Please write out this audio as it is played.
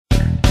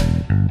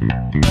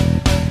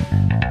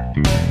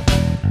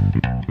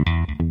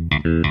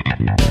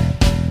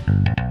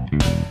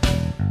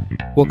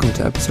Welcome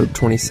to episode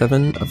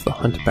 27 of the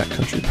Hunt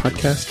Backcountry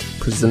podcast,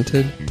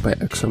 presented by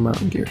Exo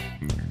Mountain Gear.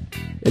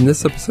 In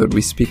this episode,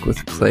 we speak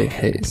with Clay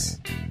Hayes.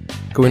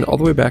 Going all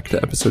the way back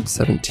to episode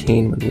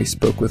 17 when we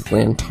spoke with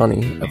Land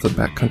Tawney of the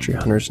Backcountry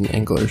Hunters and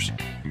Anglers,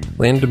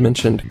 Land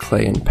mentioned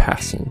Clay in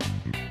passing,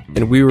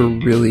 and we were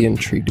really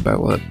intrigued by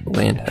what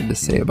Land had to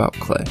say about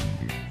Clay.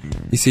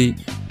 You see,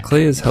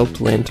 Clay has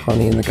helped Land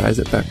Tawney and the guys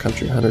at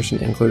Backcountry Hunters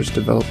and Anglers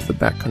develop the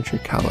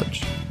Backcountry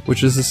College,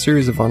 which is a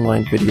series of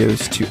online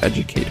videos to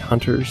educate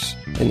hunters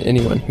and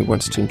anyone who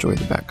wants to enjoy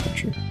the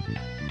backcountry.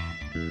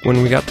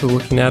 When we got to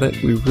looking at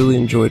it, we really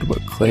enjoyed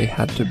what Clay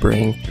had to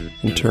bring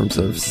in terms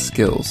of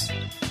skills.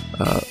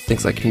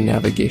 Things like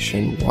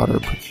navigation, water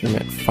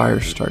procurement, fire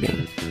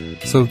starting.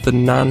 So the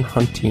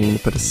non-hunting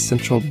but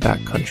essential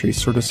backcountry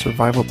sort of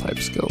survival type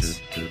skills.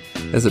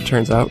 As it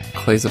turns out,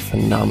 Clay's a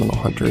phenomenal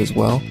hunter as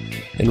well,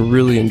 and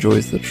really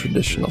enjoys the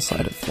traditional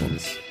side of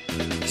things.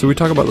 So we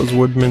talk about those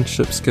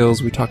woodmanship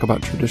skills, we talk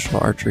about traditional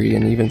archery,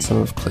 and even some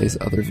of Clay's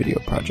other video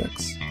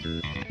projects.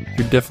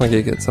 You're definitely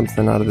going to get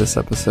something out of this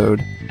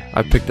episode.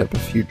 I picked up a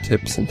few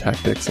tips and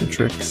tactics and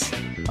tricks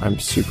I'm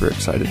super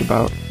excited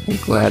about, and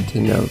glad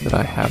to know that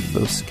I have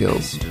those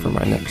skills for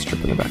my next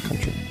trip in the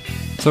backcountry.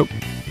 So,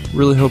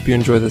 really hope you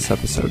enjoy this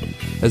episode.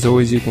 As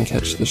always, you can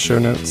catch the show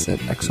notes at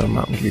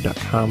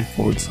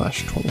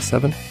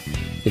exomountaingear.com/27.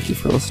 Thank you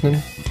for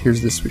listening.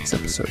 Here's this week's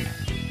episode.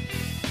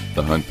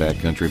 The Hunt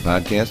Backcountry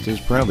podcast is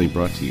proudly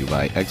brought to you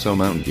by Exo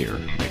Mountain Gear,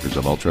 makers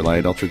of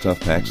ultralight,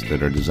 ultra-tough packs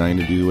that are designed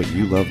to do what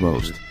you love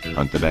most,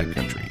 hunt the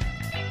backcountry.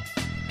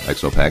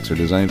 Exo packs are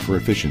designed for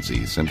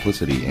efficiency,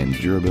 simplicity, and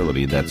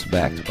durability that's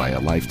backed by a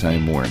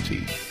lifetime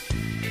warranty.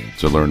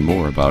 To learn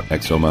more about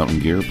Exo Mountain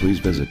Gear, please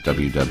visit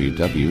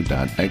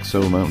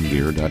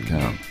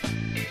www.exomountaingear.com.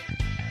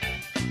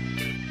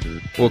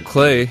 Well,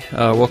 Clay,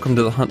 welcome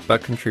to the Hunt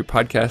Backcountry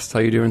podcast. How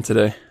you doing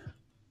today?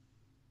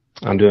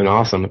 I'm doing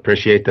awesome.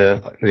 Appreciate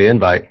the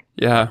invite.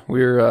 Yeah,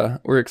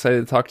 we're excited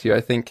to talk to you.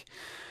 I think,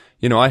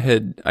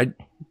 I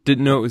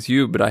didn't know it was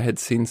you, but I had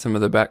seen some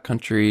of the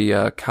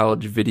backcountry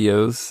college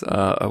videos,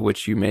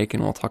 which you make,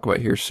 and we'll talk about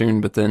here soon.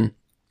 But then,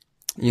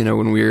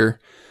 when we were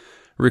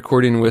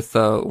recording with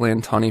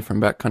Land Tawney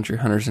from Backcountry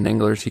Hunters and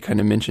Anglers, he kind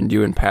of mentioned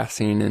you in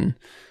passing and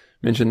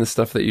mentioned the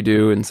stuff that you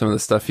do and some of the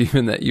stuff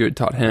even that you had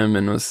taught him,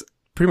 and was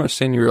pretty much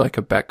saying you were like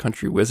a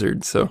backcountry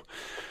wizard. So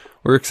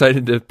we're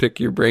excited to pick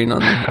your brain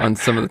on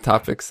some of the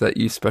topics that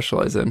you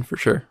specialize in, for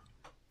sure.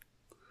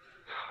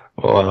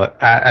 Well,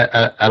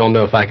 I don't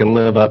know if I can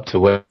live up to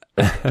what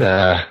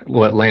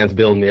Land's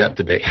building me up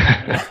to be.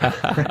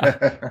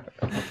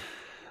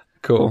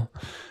 Cool.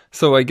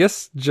 So I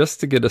guess just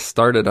to get us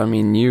started, I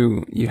mean,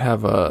 you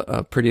have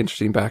a pretty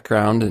interesting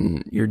background,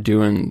 and you're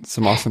doing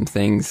some awesome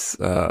things,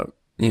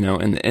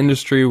 in the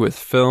industry with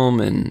film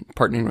and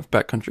partnering with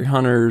backcountry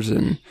hunters,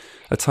 and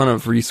a ton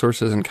of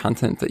resources and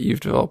content that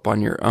you've developed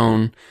on your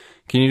own.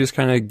 Can you just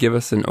kind of give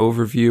us an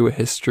overview, a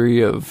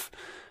history of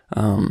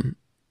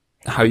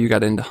how you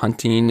got into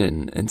hunting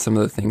and some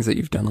of the things that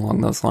you've done along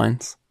those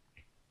lines?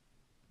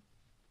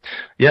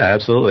 Yeah,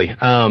 absolutely.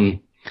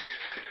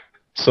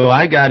 So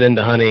I got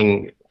into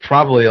hunting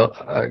probably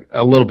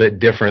a little bit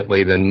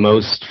differently than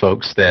most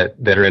folks that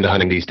are into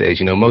hunting these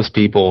days. Most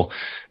people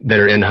that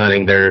are into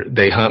hunting,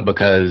 they hunt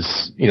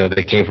because,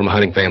 they came from a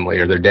hunting family,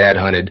 or their dad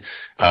hunted,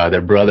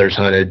 their brothers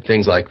hunted,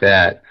 things like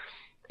that.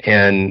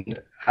 And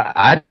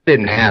I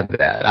didn't have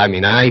that. I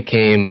mean, I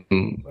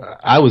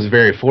was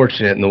very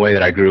fortunate in the way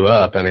that I grew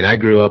up. I mean, I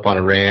grew up on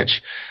a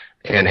ranch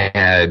and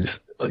had,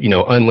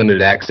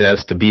 unlimited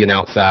access to being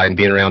outside and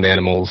being around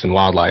animals and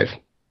wildlife.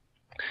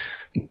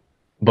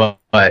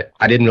 But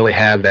I didn't really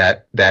have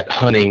that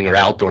hunting or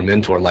outdoor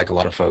mentor like a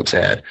lot of folks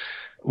had.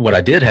 What I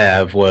did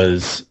have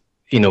was,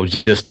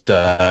 just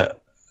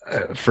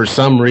for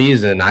some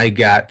reason, I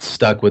got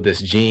stuck with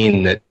this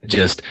gene that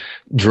just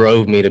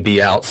drove me to be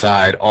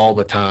outside all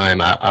the time.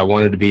 I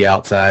wanted to be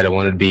outside. I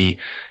wanted to be,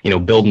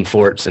 building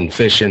forts and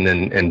fishing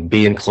and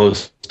being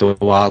close to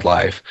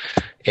wildlife.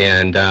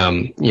 And,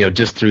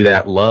 just through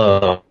that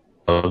love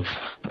of,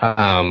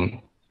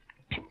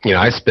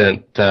 I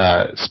spent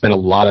a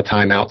lot of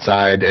time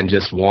outside and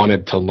just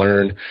wanted to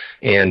learn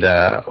and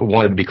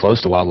wanted to be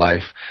close to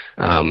wildlife.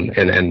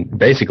 And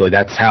basically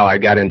that's how I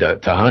got into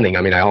hunting.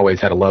 I mean, I always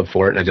had a love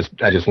for it, and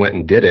I just went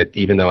and did it,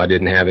 even though I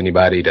didn't have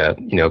anybody to,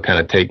 kind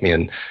of take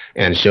me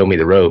and show me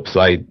the ropes.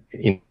 So I,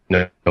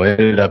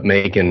 ended up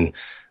making,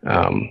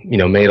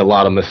 made a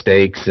lot of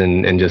mistakes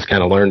and just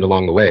kind of learned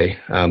along the way.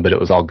 But it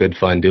was all good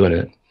fun doing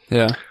it.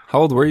 Yeah. How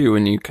old were you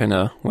when you kind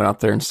of went out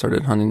there and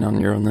started hunting on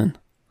your own then?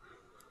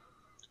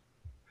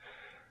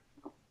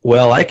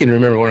 Well, I can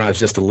remember when I was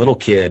just a little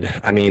kid.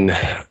 I mean,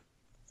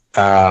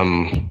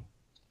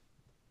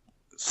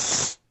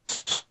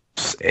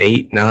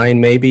 8, 9,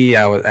 maybe.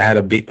 I had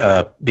a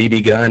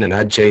BB gun, and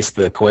I'd chase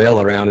the quail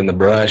around in the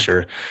brush,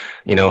 or,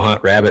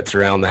 hunt rabbits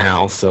around the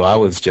house. So I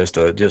was just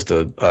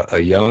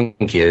a young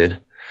kid.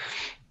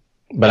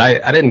 But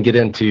I didn't get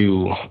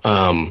into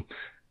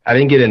I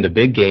didn't get into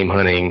big game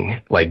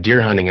hunting, like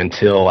deer hunting,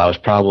 until I was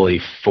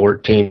probably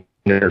 14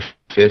 or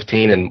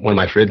 15. And one of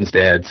my friends'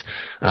 dads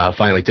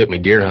finally took me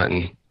deer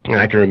hunting. And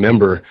I can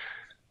remember,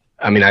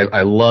 I mean,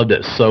 I loved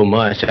it so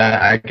much.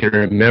 I can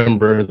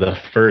remember the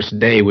first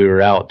day we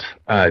were out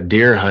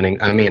deer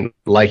hunting. I mean,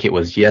 like it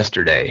was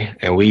yesterday.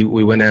 And we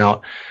went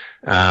out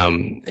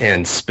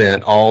and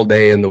spent all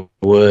day in the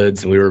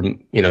woods. And we were,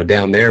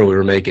 down there, we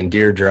were making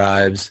deer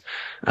drives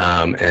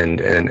and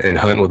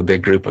hunting with a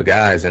big group of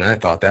guys. And I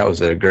thought that was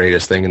the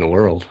greatest thing in the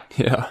world.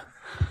 Yeah.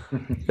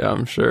 Yeah,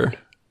 I'm sure.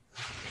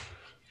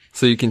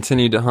 So you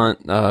continue to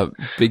hunt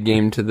big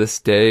game to this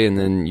day, and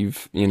then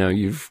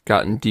you've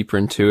gotten deeper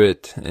into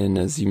it. And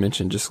as you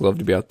mentioned, just love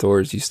to be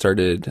outdoors. You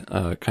started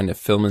kind of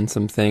filming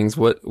some things.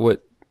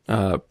 What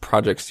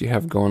projects do you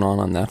have going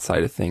on that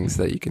side of things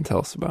that you can tell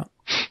us about?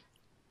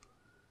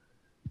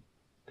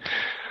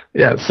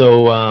 Yeah,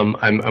 so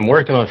I'm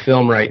working on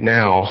film right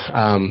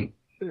now.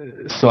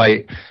 So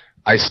I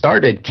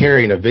started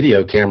carrying a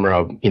video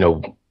camera,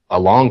 a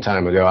long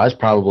time ago. I was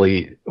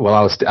probably, I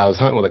was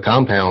hunting with a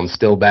compound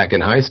still back in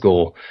high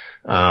school,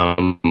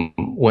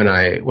 when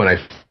I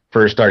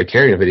first started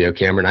carrying a video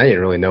camera, and I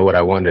didn't really know what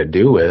I wanted to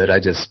do with it. I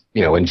just,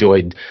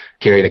 enjoyed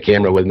carrying a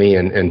camera with me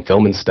and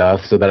filming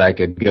stuff so that I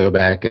could go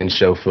back and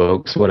show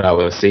folks what I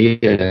was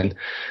seeing.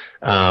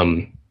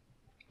 And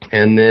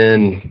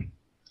then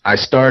I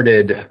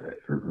started,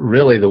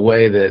 really the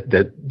way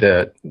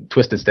that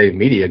Twisted Stave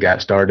Media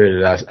got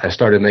started. I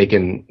started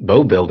making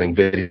bow building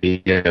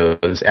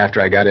videos after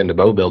I got into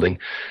bow building.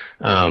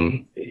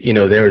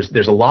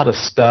 There's a lot of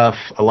stuff,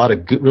 a lot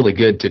of really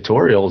good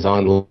tutorials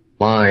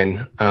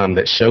online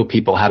that show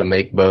people how to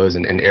make bows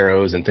and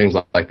arrows and things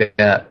like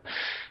that.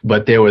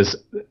 But there was,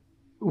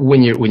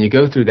 when you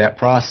go through that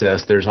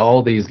process, there's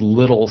all these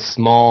little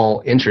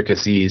small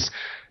intricacies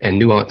and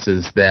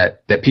nuances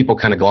that people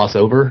kind of gloss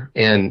over.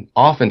 And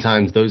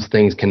oftentimes those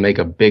things can make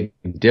a big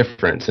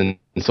difference. And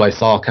so I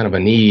saw kind of a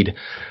need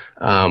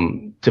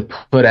to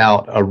put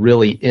out a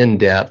really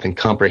in-depth and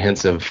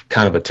comprehensive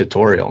kind of a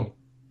tutorial.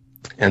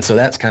 And so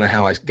that's kind of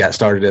how I got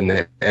started in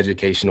the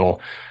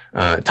educational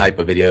type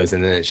of videos.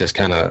 And then it's just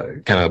kind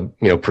of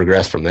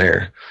progressed from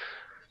there.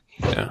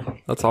 Yeah,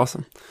 that's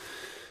awesome.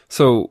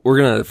 So we're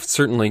going to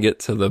certainly get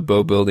to the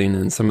bow building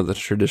and some of the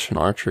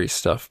traditional archery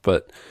stuff,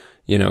 but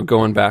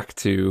going back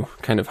to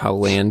kind of how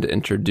land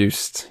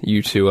introduced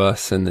you to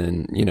us, and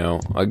then,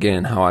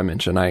 again, how I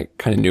mentioned I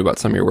kind of knew about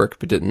some of your work,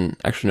 but didn't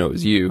actually know it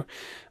was you.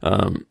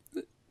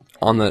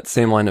 On that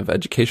same line of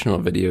educational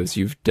videos,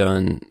 you've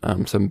done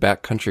some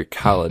backcountry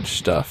college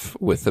stuff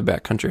with the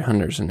Backcountry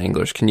Hunters and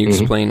Anglers. Can you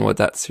explain what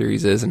that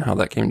series is and how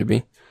that came to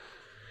be?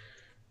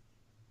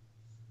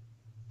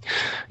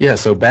 Yeah,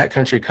 so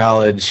Backcountry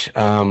College,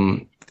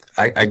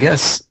 I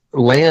guess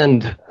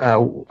land,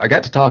 I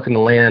got to talking to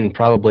Land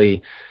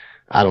probably,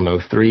 I don't know,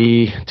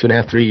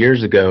 2.5, 3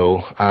 years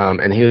ago.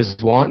 And he was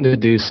wanting to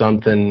do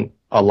something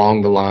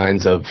along the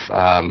lines of,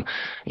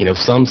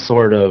 some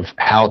sort of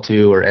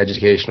how-to or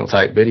educational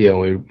type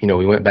video. And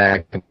we went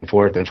back and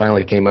forth and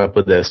finally came up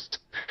with this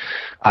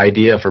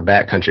idea for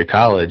Backcountry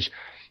College.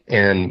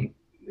 And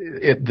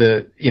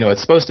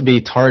it's supposed to be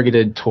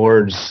targeted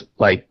towards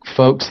like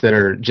folks that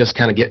are just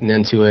kind of getting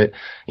into it,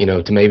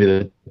 to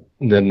maybe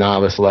the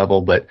novice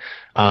level. But,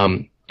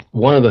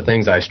 one of the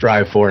things I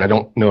strive for, and I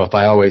don't know if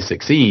I always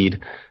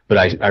succeed, but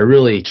I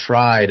really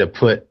try to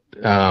put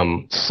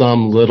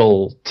some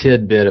little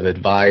tidbit of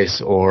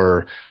advice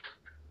or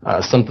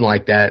something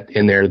like that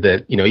in there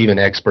that, even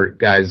expert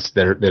guys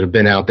that have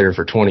been out there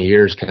for 20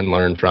 years can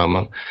learn from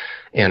them.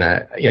 And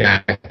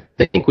I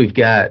think we've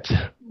got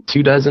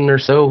 24 or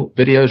so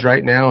videos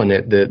right now,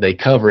 and they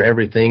cover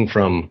everything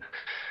from,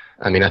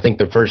 I think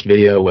the first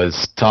video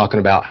was talking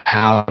about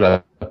how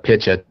to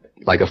pitch a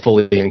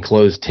fully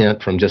enclosed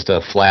tent from just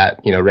a flat,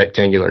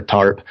 rectangular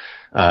tarp,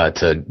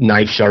 to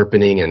knife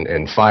sharpening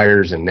and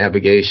fires and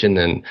navigation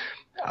and,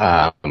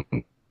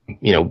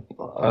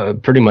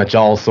 pretty much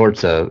all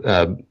sorts of,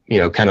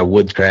 kind of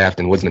woodcraft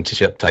and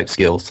woodsmanship type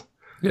skills.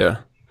 Yeah,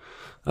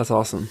 that's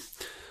awesome.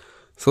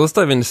 So let's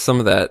dive into some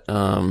of that.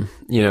 One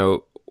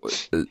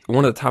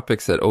of the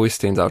topics that always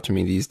stands out to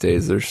me these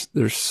days,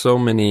 there's so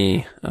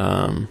many,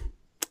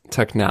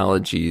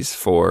 technologies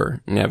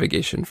for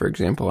navigation, for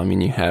example.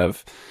 You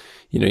have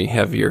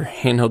your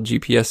handheld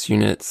GPS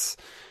units.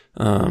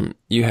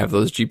 You have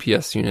those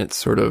GPS units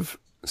sort of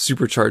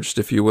supercharged,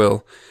 if you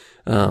will,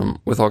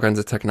 with all kinds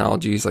of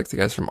technologies like the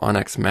guys from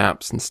Onyx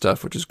Maps and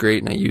stuff, which is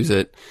great, and I use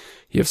it.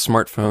 You have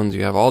smartphones,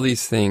 you have all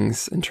these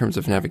things in terms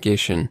of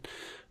navigation,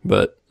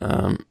 but,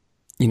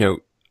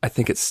 I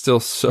think it's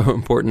still so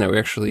important that we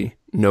actually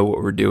know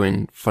what we're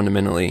doing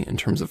fundamentally in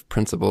terms of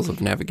principles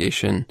of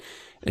navigation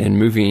and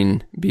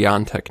moving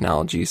beyond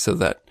technology so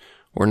that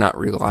we're not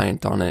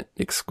reliant on it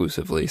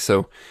exclusively.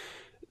 So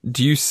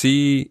do you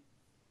see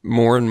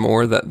more and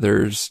more that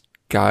there's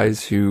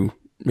guys who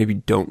maybe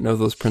don't know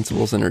those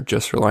principles and are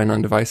just relying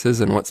on devices,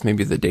 and what's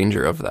maybe the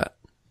danger of that?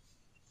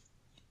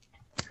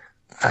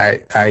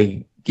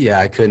 I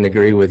couldn't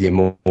agree with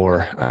you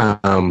more.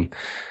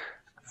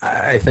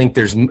 I think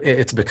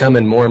it's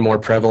becoming more and more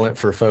prevalent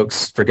for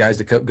guys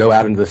to go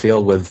out into the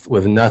field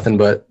with nothing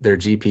but their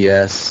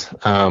GPS.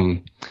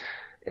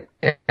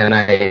 And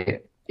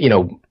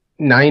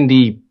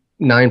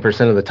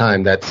 99% of the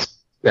time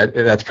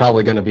that's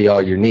probably going to be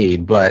all you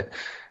need. But,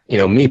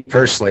 me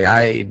personally,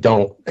 I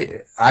don't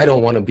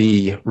want to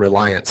be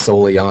reliant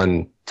solely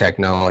on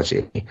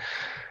technology.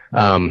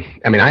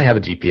 I have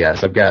a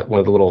GPS. I've got one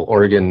of the little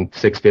Oregon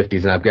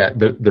 650s, and I've got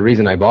the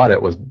reason I bought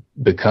it was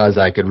because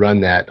I could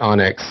run that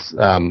Onyx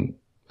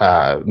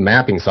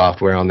mapping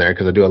software on there,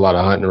 because I do a lot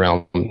of hunting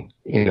around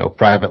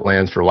private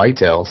lands for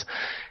whitetails,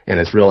 and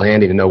it's real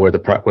handy to know where the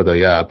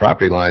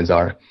property lines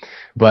are.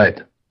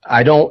 But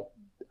I don't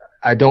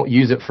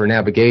use it for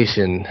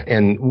navigation,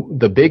 and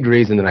the big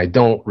reason that I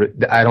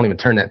don't even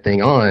turn that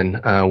thing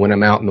on when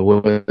I'm out in the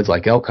woods,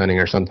 like elk hunting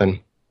or something,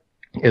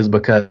 is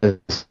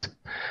because.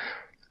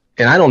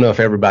 And I don't know if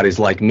everybody's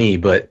like me,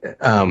 but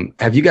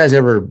have you guys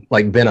ever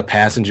been a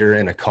passenger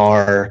in a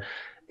car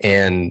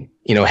and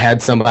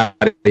had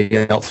somebody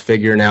else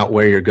figuring out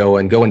where you're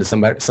going to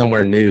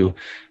somewhere new,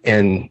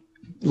 and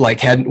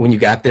when you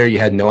got there you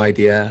had no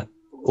idea,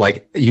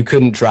 you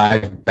couldn't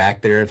drive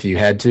back there if you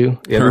had to?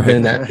 You ever been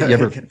in that? You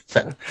ever?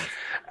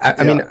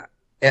 I mean,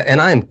 and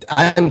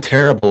I'm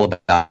terrible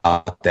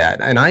about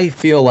that, and I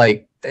feel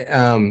like.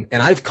 And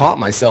I've caught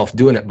myself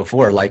doing it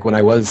before, like when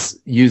I was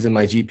using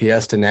my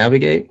GPS to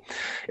navigate.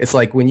 It's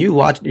like when you're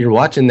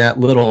watching that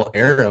little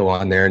arrow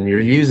on there, and you're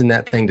using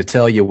that thing to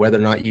tell you whether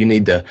or not you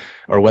need to,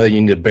 or whether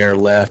you need to bear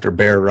left or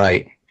bear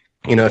right.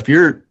 If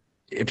you're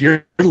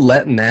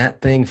letting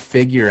that thing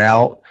figure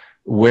out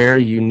where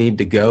you need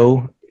to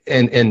go,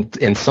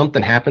 and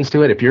something happens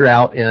to it, if you're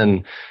out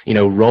in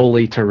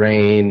rolly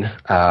terrain,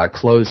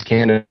 closed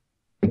canopy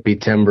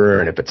timber,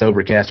 and if it's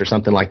overcast or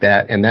something like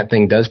that, and that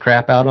thing does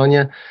crap out on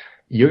you,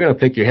 you're going to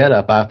pick your head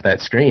up off that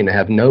screen and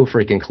have no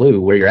freaking clue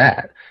where you're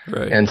at.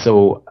 Right. And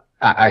so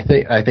I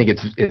think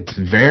it's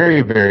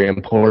very, very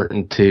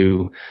important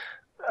to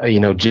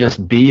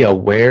just be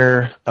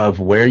aware of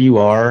where you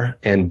are,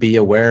 and be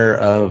aware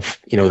of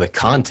the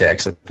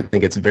context. I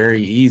think it's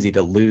very easy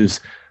to lose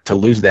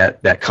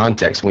that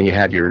context when you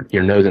have your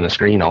nose in the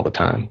screen all the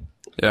time.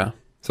 Yeah.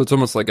 So it's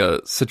almost like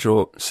a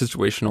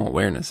situational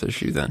awareness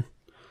issue then.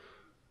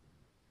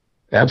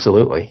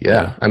 Absolutely.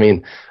 Yeah. I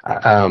mean,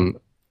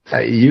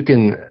 you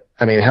can,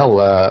 hell,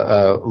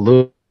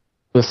 Lewis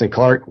and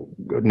Clark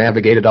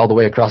navigated all the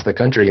way across the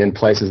country in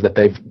places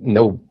that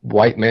no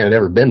white man had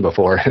ever been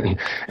before,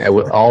 and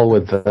all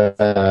with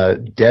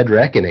dead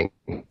reckoning.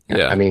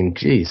 Yeah. I mean,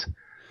 geez.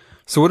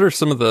 So what are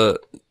some of the,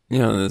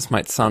 this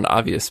might sound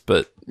obvious,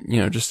 but,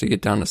 just to get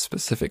down to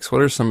specifics,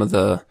 what are some of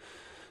the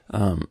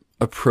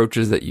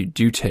approaches that you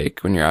do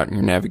take when you're out and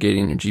you're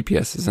navigating, your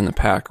GPS is in the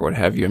pack or what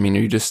have you? I mean, are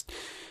you just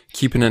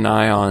keeping an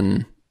eye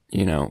on,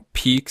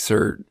 peaks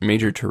or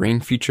major terrain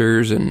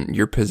features and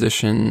your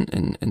position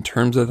in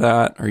terms of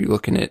that? Are you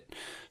looking at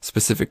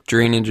specific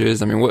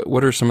drainages? I mean,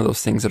 what are some of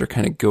those things that are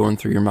kind of going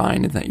through your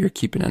mind and that you're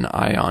keeping an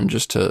eye on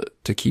just to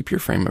keep your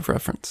frame of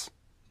reference?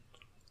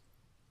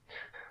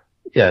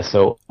 Yeah.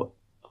 So,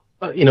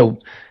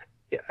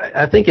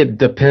 I think it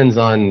depends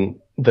on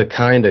the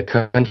kind of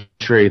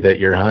country that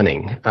you're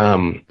hunting.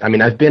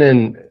 I've been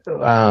in,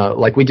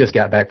 we just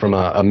got back from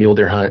a mule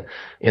deer hunt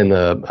in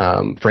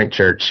the Frank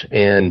Church,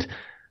 and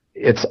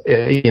it's,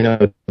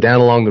 down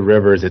along the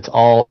rivers, it's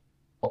all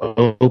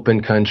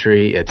open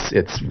country.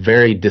 It's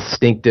very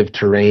distinctive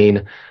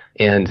terrain.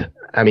 And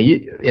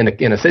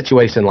in a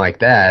situation like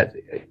that,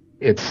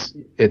 it's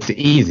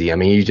easy.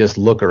 You just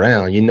look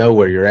around,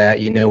 where you're at,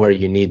 where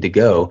you need to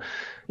go.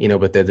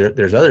 But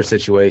there's other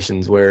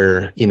situations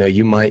where,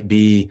 you might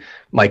be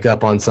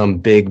up on some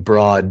big,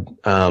 broad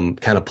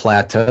kind of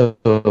plateau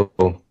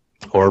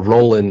or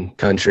rolling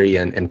country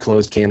and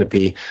closed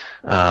canopy.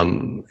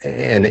 And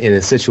in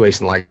a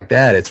situation like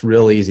that, it's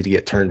real easy to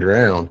get turned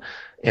around.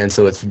 And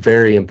so it's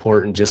very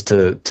important just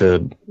to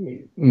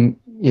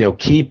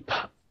keep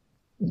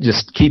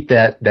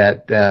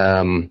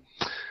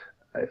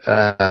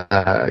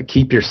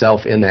keep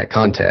yourself in that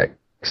context,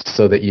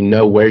 so that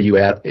where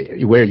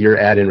you're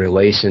at in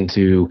relation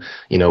to,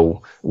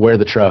 where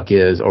the truck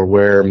is or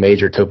where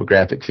major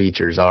topographic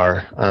features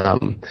are.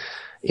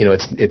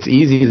 It's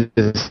easy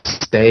to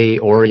stay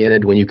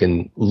oriented when you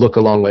can look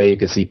a long way, you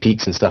can see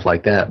peaks and stuff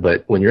like that.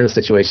 But when you're in a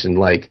situation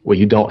where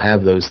you don't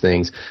have those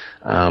things,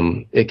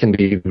 it can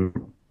be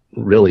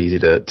really easy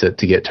to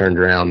get turned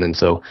around. And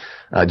so,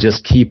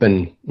 just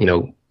keeping,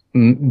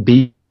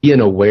 being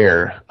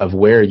aware of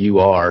where you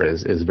are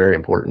is very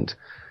important.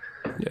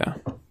 Yeah.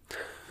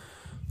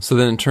 So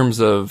then in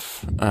terms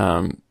of,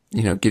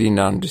 getting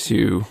down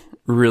to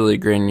really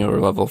granular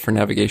level for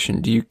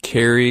navigation, do you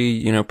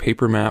carry,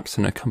 paper maps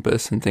and a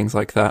compass and things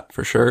like that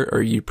for sure?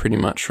 Or you pretty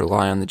much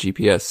rely on the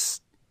GPS,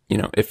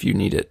 if you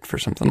need it for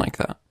something like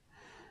that?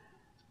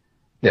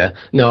 Yeah,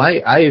 no,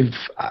 I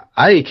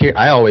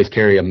always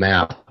carry a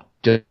map,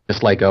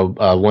 just like a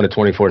 1 to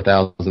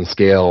 24,000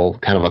 scale,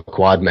 kind of a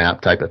quad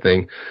map type of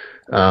thing.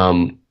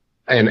 And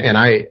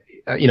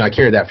I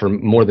carry that for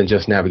more than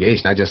just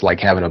navigation. I just like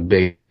having a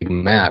big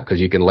map because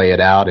you can lay it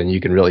out and you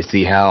can really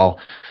see how,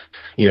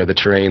 the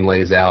terrain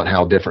lays out,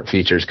 how different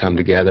features come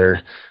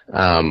together.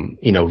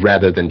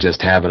 Rather than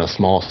just having a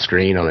small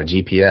screen on a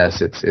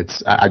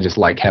GPS, I just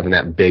like having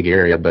that big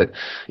area. But,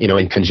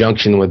 in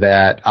conjunction with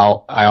that,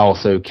 I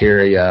also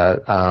carry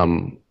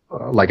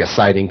like a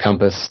sighting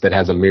compass that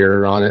has a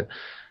mirror on it.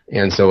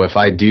 And so if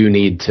I do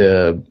need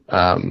to,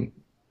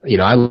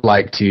 I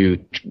like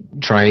to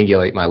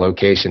triangulate my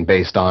location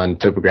based on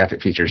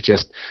topographic features,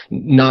 just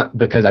not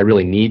because I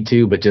really need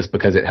to, but just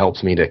because it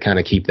helps me to kind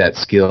of keep that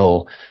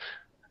skill,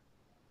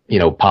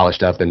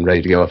 polished up and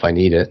ready to go if I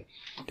need it.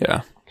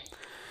 Yeah.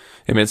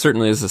 I mean, it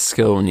certainly is a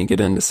skill when you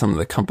get into some of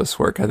the compass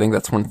work. I think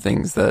that's one of the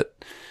things that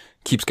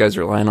keeps guys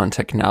relying on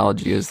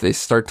technology is they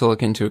start to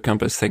look into a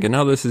compass thinking,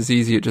 oh, this is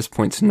easy. It just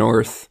points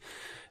north.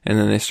 And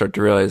then they start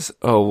to realize,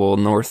 oh, well,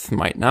 north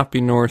might not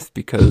be north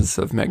because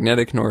of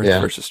magnetic north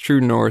versus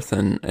true north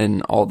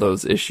and all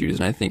those issues.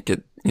 And I think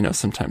it,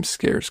 sometimes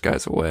scares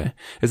guys away.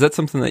 Is that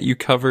something that you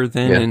cover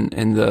then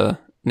in the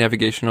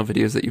navigational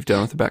videos that you've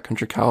done with the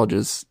Backcountry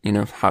Colleges,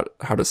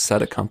 how to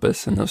set a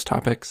compass and those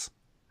topics?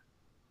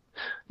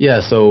 Yeah,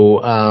 so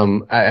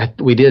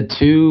we did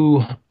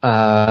 2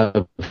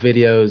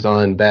 videos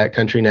on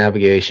backcountry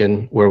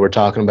navigation where we're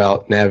talking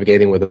about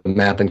navigating with a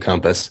map and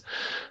compass.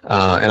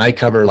 And I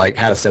cover like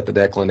how to set the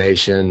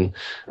declination,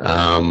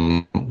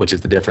 which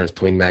is the difference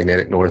between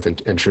magnetic north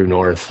and true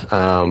north.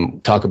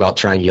 Talk about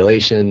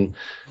triangulation,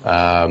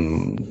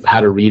 how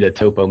to read a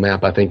topo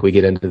map. I think we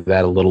get into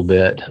that a little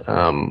bit.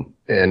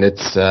 And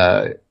it's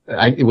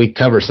we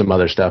cover some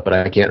other stuff, but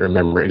I can't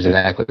remember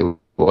exactly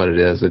what it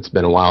is. It's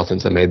been a while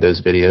since I made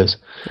those videos.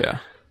 Yeah.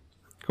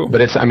 Cool.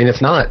 But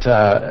it's not,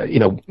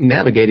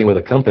 navigating with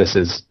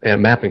a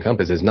map and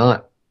compass is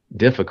not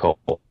difficult.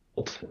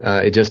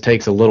 It just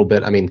takes a little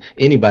bit. I mean,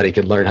 anybody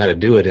could learn how to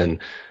do it. And,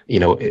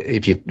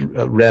 if you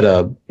read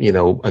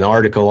an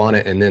article on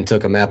it and then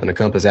took a map and a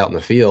compass out in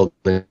the field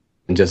and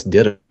just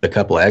did a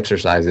couple of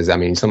exercises, I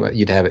mean,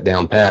 you'd have it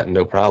down pat and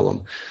no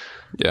problem.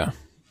 Yeah.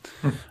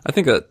 I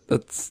think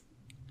that's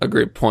a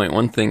great point.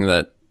 One thing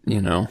that,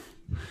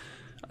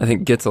 I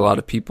think gets a lot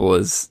of people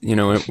is,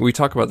 when we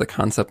talk about the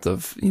concept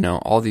of,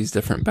 all these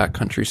different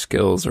backcountry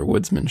skills or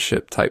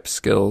woodsmanship type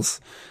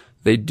skills,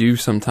 they do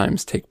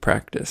sometimes take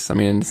practice. I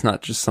mean, it's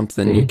not just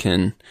something you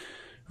can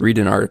read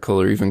an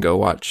article or even go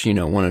watch,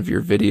 one of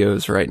your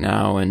videos right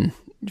now in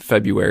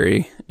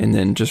February and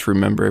then just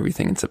remember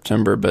everything in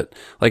September. But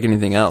like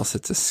anything else,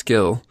 it's a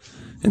skill.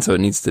 And so it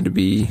needs to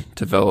be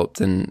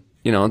developed and,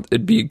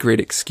 it'd be a great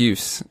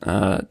excuse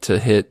to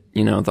hit,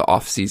 the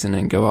off season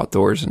and go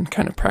outdoors and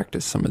kind of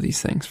practice some of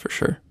these things for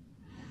sure.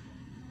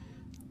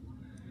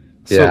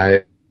 Yeah,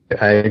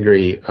 I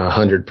agree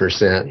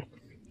 100%.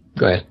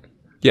 Go ahead.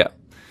 Yeah.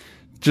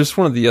 Just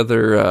one of the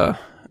other, I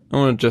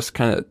want to just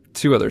kind of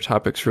 2 other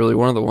topics really.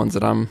 One of the ones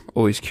that I'm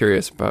always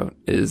curious about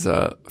is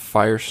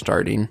fire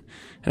starting.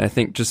 And I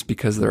think just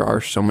because there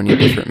are so many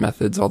different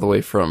methods all the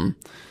way from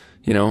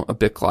a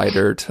Bic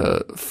lighter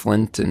to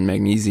flint and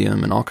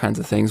magnesium and all kinds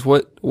of things.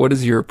 What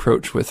is your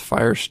approach with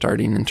fire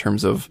starting in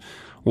terms of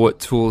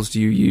what tools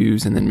do you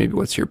use, and then maybe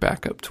what's your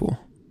backup tool?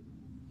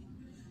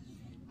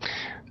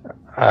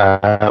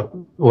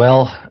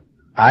 Well,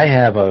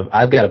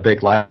 I've got a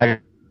Bic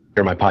lighter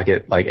in my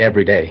pocket like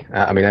every day.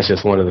 I mean, that's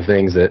just one of the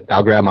things that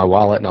I'll grab my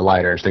wallet and a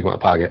lighter and stick it in my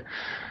pocket.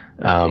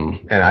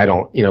 And I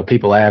don't,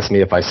 people ask me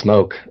if I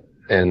smoke,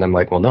 and I'm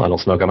like, well, no, I don't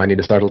smoke. I might need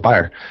to start a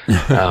fire.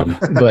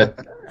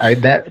 But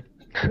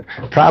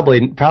probably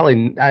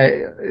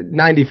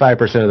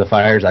 95% of the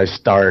fires I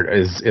start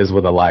is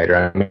with a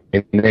lighter. I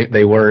mean,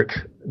 they work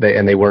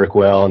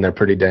well and they're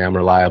pretty damn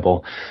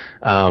reliable.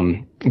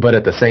 But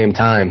at the same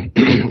time,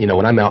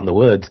 when I'm out in the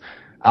woods,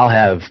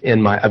 I've got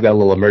a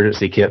little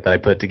emergency kit that I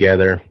put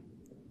together,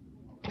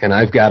 and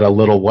I've got a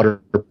little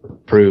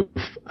waterproof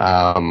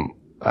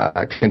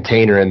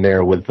container in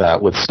there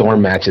with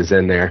storm matches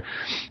in there.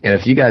 And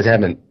if you guys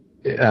haven't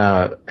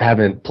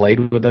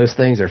played with those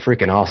things, they're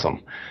freaking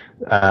awesome.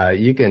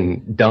 You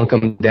can dunk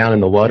them down in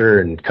the water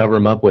and cover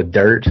them up with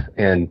dirt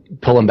and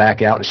pull them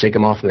back out and shake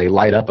them off, and they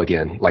light up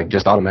again, like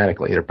just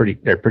automatically.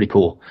 They're pretty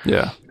cool.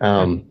 Yeah.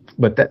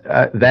 But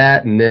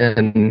that, and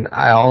then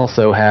I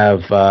also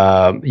have,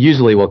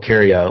 usually will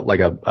carry a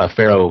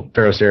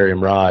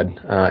ferrocerium rod,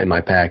 in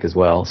my pack as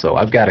well. So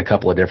I've got a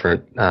couple of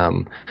different,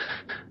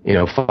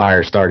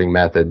 fire starting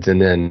methods.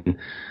 And then,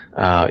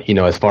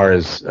 as far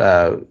as,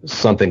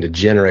 something to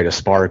generate a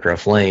spark or a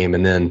flame,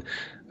 and then,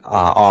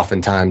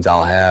 oftentimes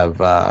I'll have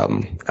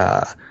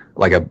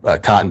like a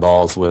cotton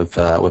balls with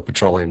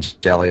petroleum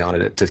jelly on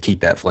it to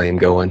keep that flame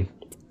going.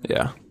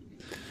 Yeah,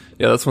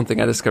 that's one thing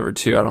I discovered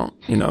too. I don't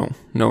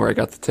know where I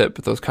got the tip,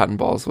 but those cotton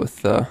balls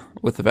with the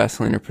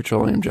Vaseline or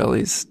petroleum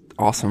jelly is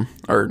awesome.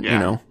 Or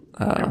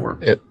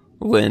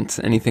lint,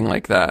 anything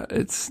like that.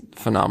 It's a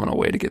phenomenal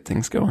way to get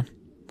things going.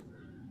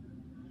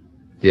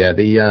 Yeah,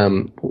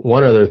 the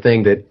one other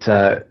thing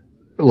that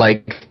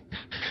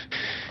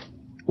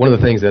one of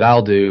the things that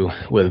I'll do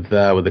with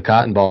the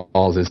cotton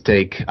balls is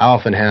I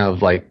often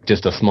have like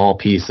just a small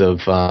piece of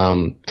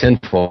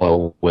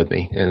tinfoil with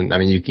me, and I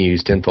mean you can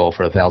use tinfoil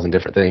for 1,000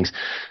 different things,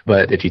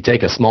 but if you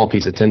take a small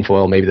piece of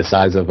tinfoil, maybe the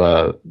size of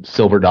a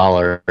silver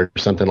dollar or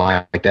something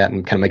like that,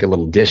 and kind of make a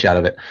little dish out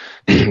of it,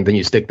 then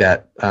you stick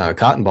that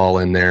cotton ball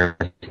in there.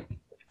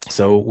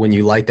 So when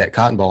you light that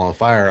cotton ball on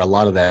fire, a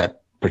lot of that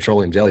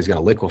petroleum jelly is going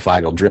to liquefy.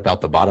 It'll drip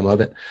out the bottom of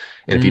it.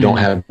 And if you don't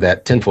have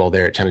that tinfoil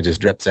there, it kind of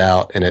just drips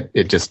out and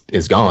it just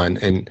is gone.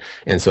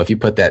 And so if you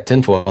put that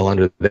tinfoil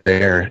under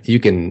there, you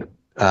can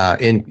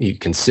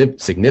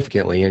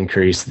significantly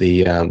increase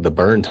the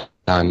burn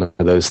time of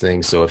those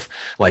things. So if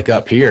like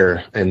up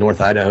here in North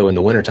Idaho in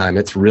the wintertime,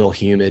 it's real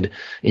humid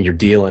and you're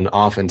dealing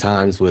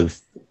oftentimes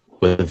with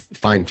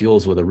fine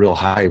fuels with a real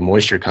high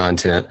moisture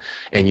content,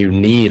 and you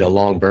need a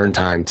long burn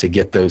time to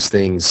get those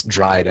things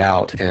dried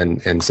out,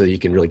 and so you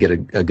can really get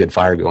a good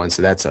fire going.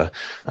 So that's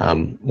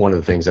one of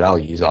the things that I'll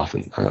use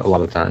often, a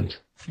lot of times.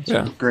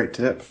 Yeah, great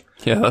tip.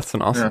 Yeah, that's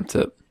an awesome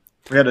tip.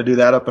 We had to do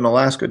that up in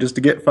Alaska just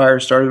to get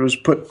fire started. Was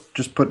put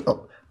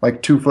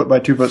like 2 foot by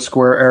 2 foot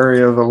square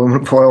area of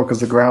aluminum foil because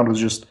the ground was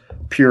just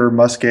pure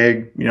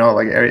muskeg.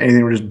 Like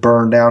anything would just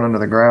burn down into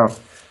the ground.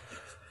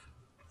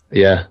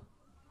 Yeah.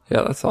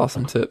 Yeah, that's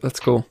awesome tip.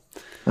 That's cool.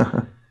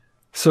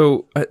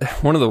 So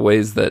one of the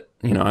ways that,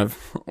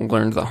 I've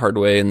learned the hard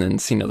way and then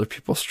seen other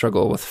people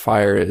struggle with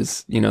fire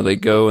is, they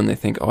go and they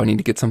think, oh, I need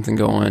to get something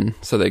going.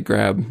 So they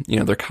grab,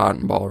 their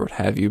cotton ball or what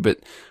have you, but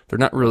they're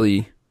not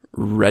really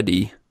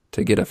ready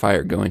to get a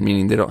fire going,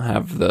 meaning they don't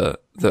have the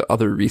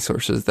other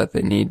resources that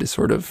they need to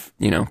sort of,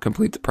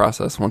 complete the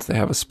process once they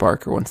have a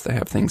spark or once they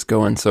have things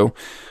going. So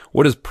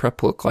what does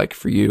prep look like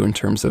for you in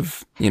terms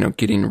of,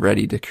 getting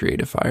ready to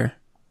create a fire?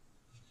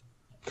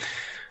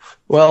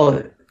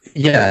 Well,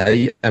 yeah,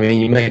 I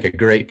mean, you make a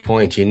great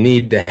point. You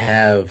need to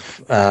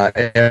have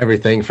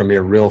everything from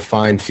your real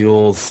fine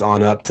fuels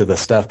on up to the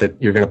stuff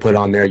that you're going to put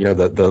on there,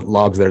 the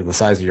logs that are the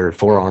size of your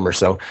forearm or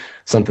so,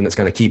 something that's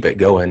going to keep it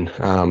going.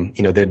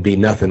 There'd be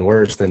nothing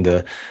worse than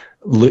to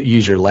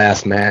use your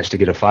last match to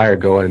get a fire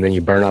going, and then you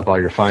burn up all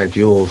your fine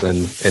fuels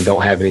and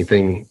don't have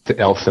anything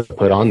else to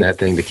put on that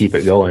thing to keep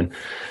it going.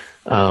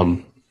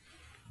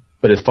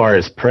 But as far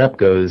as prep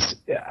goes,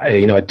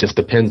 it just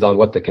depends on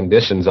what the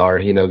conditions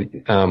are.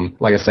 Like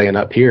I was saying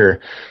up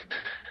here,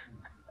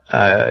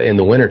 in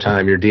the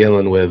wintertime, you're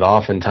dealing with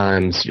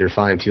oftentimes your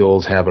fine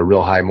fuels have a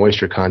real high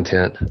moisture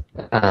content.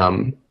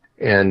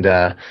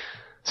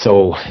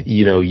 So,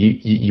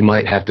 you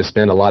might have to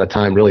spend a lot of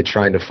time really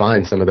trying to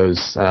find some of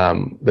those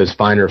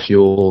finer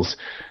fuels,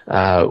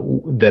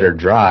 that are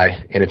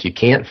dry. And if you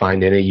can't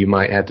find any, you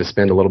might have to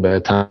spend a little bit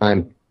of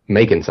time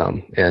making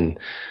some. And,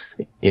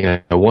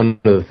 one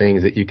of the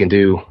things that you can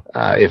do,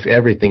 if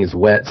everything's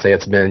wet, say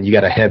you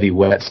got a heavy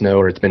wet snow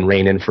or it's been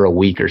raining for a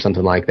week or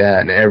something like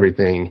that, and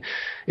everything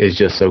is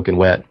just soaking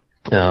wet.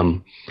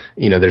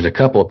 There's a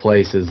couple of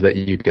places that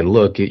you can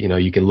look.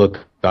 You can look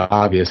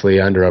obviously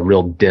under a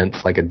real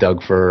dense, like a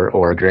Doug fir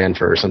or a Grand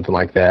fir or something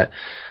like that.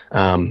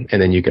 And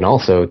then you can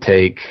also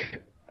take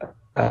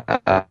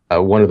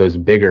one of those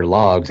bigger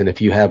logs, and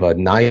if you have a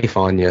knife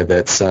on you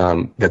that's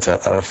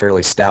a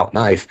fairly stout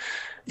knife,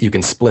 you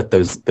can split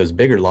those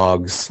bigger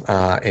logs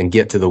and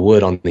get to the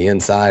wood on the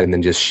inside, and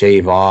then just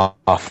shave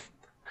off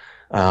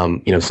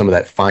some of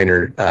that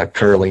finer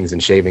curlings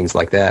and shavings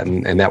like that,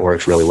 and that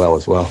works really well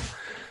as well.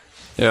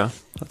 Yeah,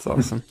 that's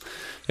awesome.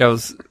 Yeah, I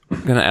was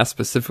going to ask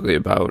specifically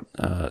about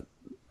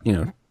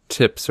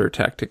tips or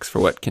tactics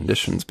for wet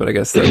conditions, but I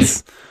guess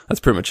that's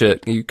pretty much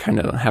it. You kind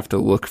of have to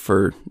look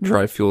for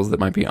dry fuels that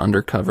might be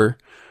undercover,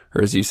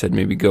 or as you said,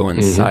 maybe go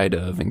inside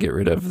of and get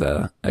rid of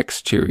the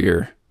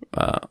exterior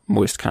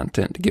moist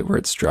content to get where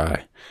it's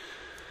dry.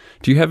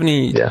 Do you have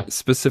any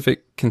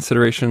specific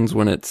considerations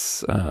when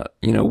it's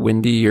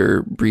windy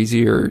or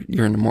breezy, or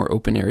you're in a more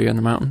open area in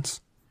the mountains?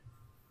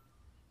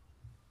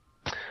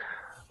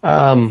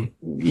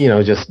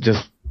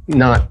 Just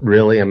not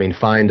really. I mean,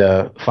 find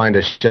a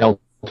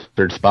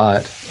sheltered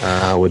spot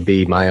would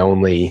be my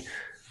only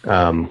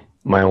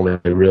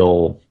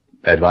real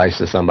advice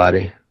to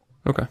somebody.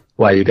 Okay.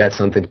 Why, you got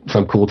some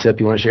cool tip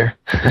you want to share?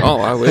 Oh,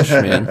 I wish,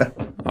 man.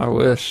 I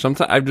wish.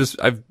 Sometimes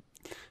I've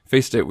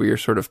faced it where you're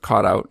sort of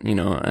caught out, in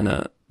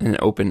an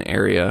open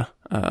area.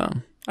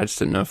 I just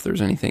didn't know if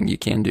there's anything you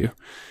can do,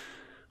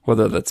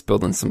 whether that's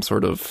building some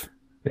sort of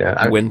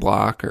wind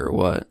block or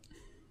what.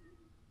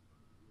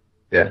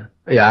 Yeah.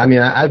 Yeah. I mean,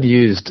 I've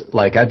used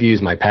my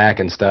pack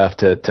and stuff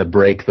to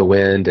break the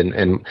wind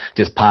and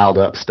just piled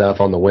up stuff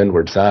on the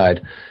windward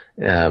side.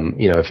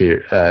 If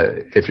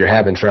you're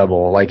having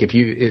trouble, like if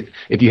you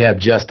have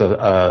just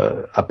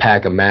a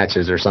pack of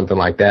matches or something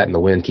like that, and the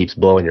wind keeps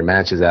blowing your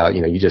matches out,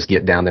 you just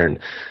get down there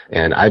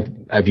and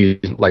I've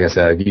used, like I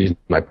said, I've used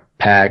my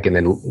pack and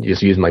then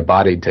just use my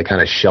body to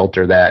kind of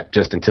shelter that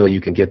just until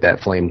you can get that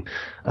flame,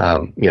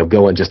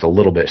 going just a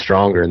little bit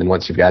stronger. And then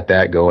once you've got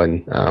that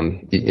going,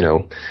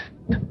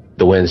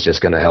 the wind's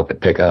just going to help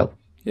it pick up.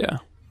 Yeah.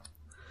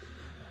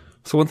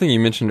 So one thing you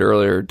mentioned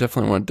earlier,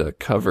 definitely wanted to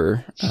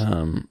cover,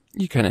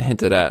 you kind of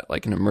hinted at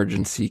like an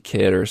emergency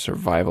kit or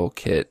survival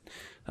kit.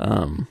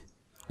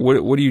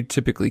 What do you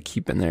typically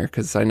keep in there?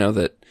 Because I know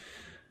that,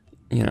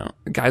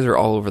 guys are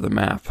all over the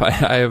map.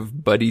 I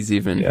have buddies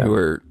even who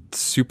are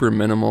super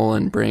minimal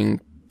and bring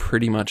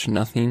pretty much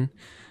nothing.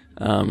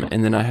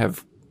 And then I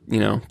have,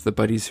 the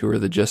buddies who are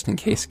the just in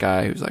case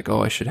guy who's like,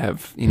 oh, I should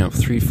have,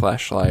 3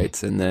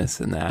 flashlights and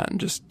this and that, and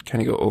just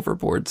kind of go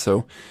overboard.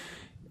 So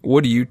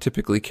what do you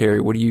typically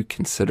carry? What do you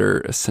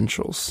consider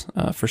essentials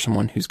for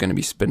someone who's going to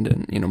be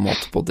spending,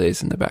 multiple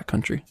days in the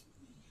backcountry?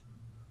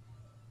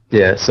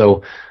 Yeah.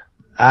 So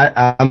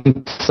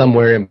I'm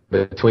somewhere in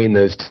between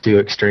those two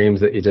extremes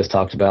that you just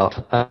talked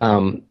about.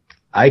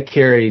 I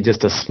carry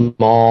just a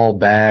small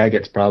bag.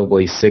 It's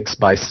probably 6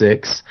 by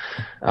 6.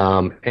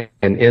 And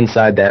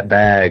inside that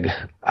bag,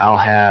 I'll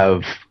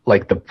have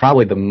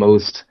probably the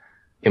most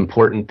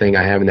important thing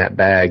I have in that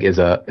bag is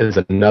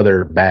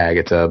another bag.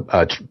 It's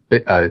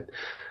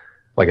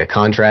like a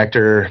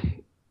contractor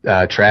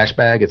trash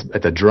bag. It's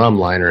a drum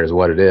liner is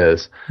what it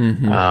is.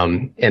 Mm-hmm.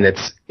 And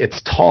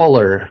it's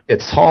taller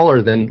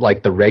than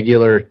like the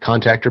regular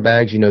contractor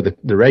bags.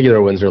 The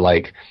regular ones are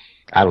like,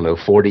 I don't know,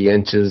 40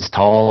 inches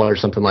tall or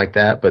something like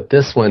that. But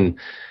this one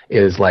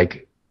is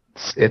like,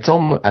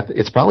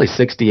 it's probably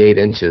 68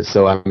 inches.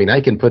 So, I mean,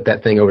 I can put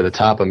that thing over the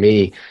top of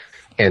me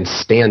and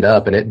stand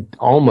up and it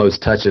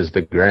almost touches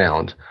the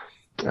ground.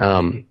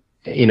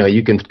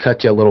 You can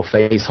cut you a little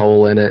face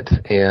hole in it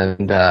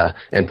and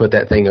put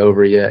that thing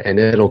over you and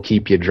it'll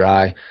keep you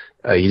dry.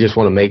 You just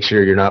want to make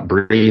sure you're not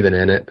breathing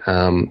in it,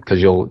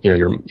 cause your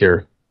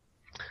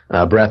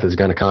breath is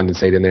going to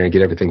condensate in there and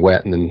get everything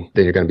wet and then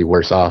you're going to be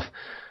worse off.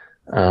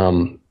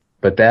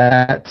 But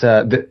that,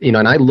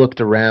 and I looked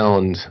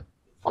around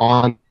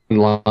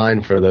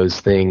online for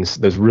those things,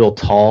 those real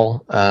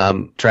tall,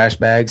 trash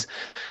bags.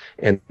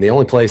 And the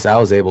only place I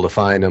was able to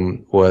find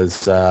them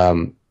was,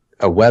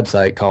 a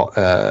website called,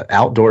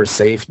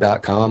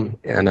 outdoorsafe.com.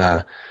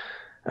 And,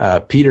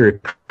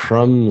 Peter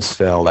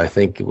Crumsfeld, I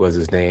think was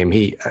his name.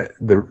 He,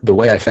 the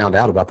way I found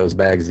out about those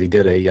bags, he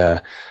did he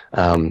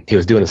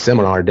was doing a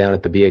seminar down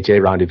at the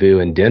BHA Rendezvous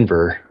in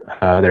Denver,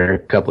 there a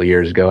couple of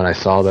years ago. And I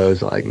saw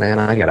those like, man,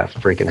 I got to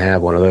freaking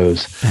have one of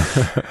those.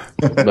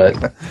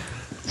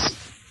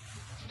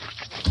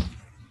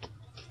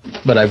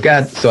 But I've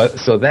got,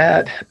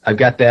 I've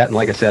got that. And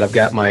like I said, I've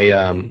got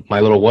my, my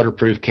little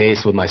waterproof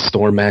case with my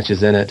storm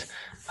matches in it.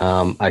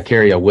 I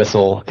carry a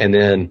whistle and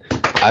then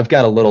I've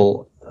got a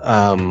little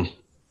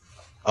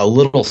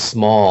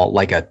small,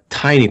 like a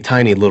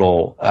tiny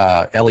little,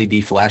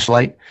 LED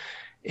flashlight.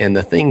 And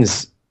the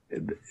thing's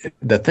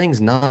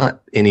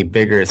not any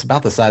bigger. It's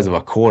about the size of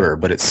a quarter,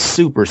 but it's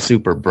super,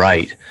 super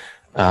bright.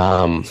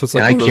 So it's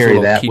like and I carry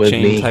that with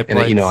me and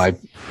and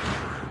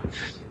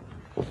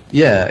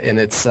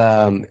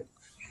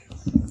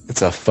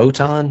it's a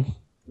photon.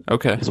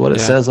 Okay. Is what it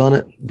says on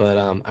it. But,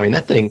 I mean,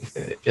 that thing,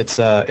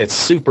 it's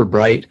super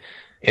bright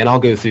and I'll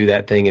go through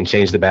that thing and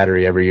change the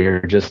battery every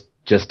year just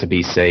to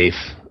be safe.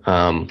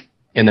 And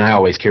then I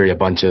always carry a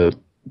bunch of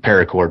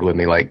paracord with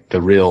me, like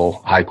the real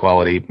high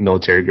quality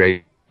military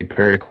grade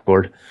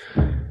paracord.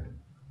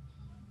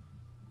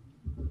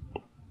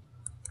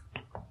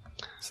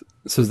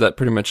 So is that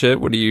pretty much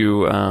it? What do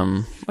you,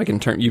 like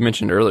you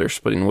mentioned earlier,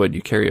 splitting wood,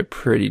 you carry a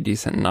pretty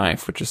decent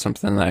knife, which is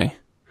something that I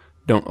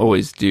don't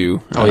always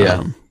do. Oh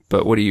yeah.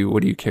 But what do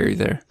you carry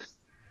there?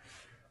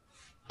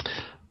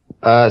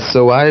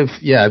 So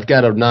I've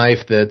got a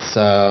knife that's,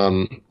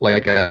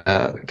 like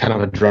a kind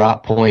of a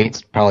drop point.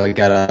 It's probably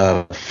got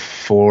a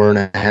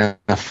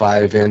 4.5,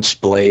 5 inch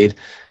blade.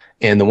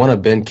 And the one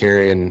I've been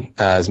carrying,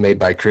 is made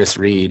by Chris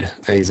Reed.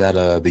 He's out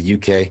of the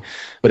UK,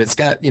 but it's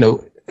got,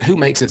 who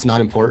makes it's not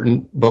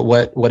important, but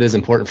what is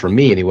important for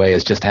me anyway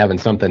is just having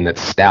something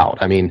that's stout.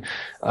 I mean,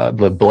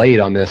 the blade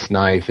on this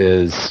knife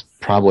is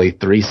probably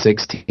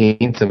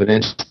 3/16 of an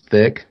inch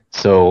thick.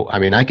 So, I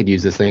mean, I could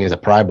use this thing as a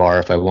pry bar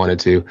if I wanted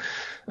to.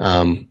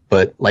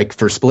 But like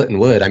for splitting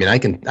wood, I mean,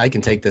 I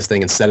can take this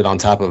thing and set it on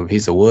top of a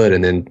piece of wood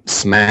and then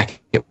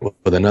smack it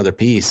with another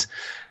piece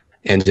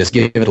and just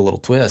give it a little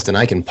twist. And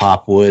I can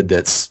pop wood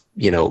that's,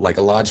 like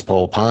a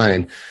lodgepole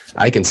pine.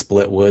 I can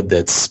split wood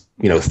that's,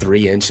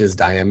 3 inches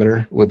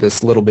diameter with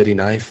this little bitty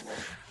knife.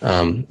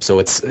 So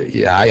it's,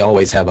 I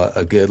always have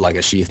a good, like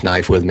a sheath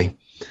knife with me.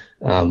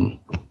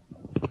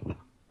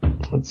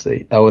 Let's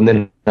see. Oh, and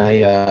then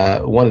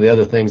one of the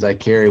other things I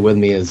carry with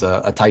me is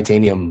a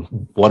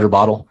titanium water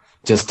bottle,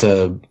 just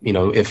to,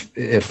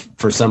 if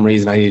for some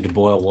reason I need to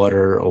boil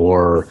water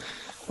or,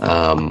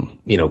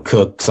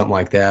 cook something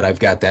like that, I've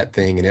got that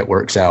thing and it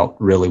works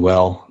out really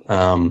well.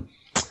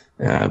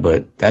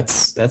 But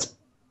that's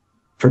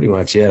pretty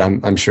much it.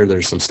 I'm sure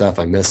there's some stuff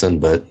I'm missing,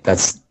 but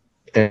that's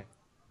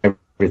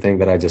everything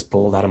that I just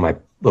pulled out of my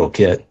little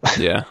kit.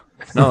 Yeah.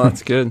 No,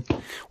 that's good.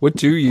 What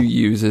do you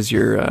use as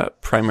your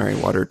primary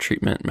water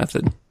treatment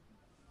method?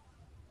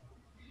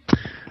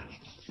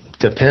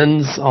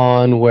 Depends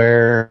on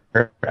where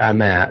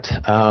I'm at.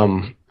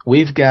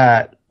 We've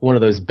got one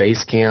of those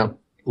base camp,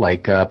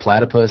 like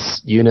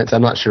platypus units.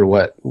 I'm not sure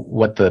what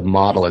the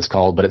model is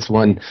called, but it's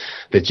one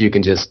that you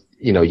can just,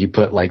 you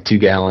put like 2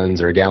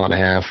 gallons or a gallon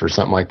and a half or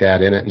something like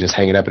that in it and just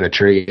hang it up in a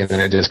tree, and then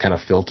it just kind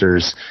of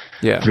filters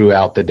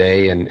throughout the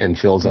day and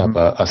fills up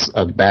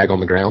a bag on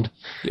the ground.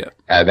 Yeah.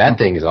 That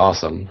thing is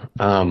awesome.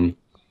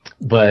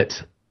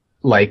 But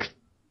like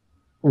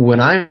when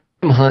I'm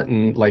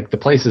hunting, like the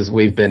places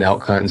we've been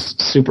elk hunting,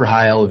 super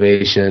high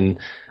elevation.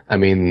 I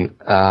mean,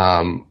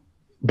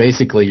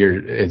 basically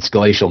it's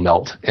glacial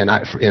melt. And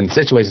in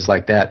situations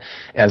like that,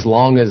 as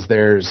long as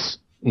there's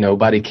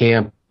nobody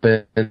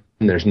camping,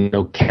 there's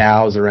no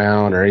cows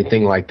around or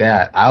anything like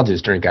that, I'll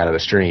just drink out of the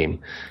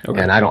stream.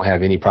 Okay. And I don't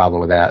have any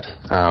problem with that.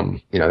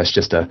 That's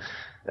just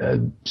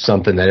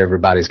something that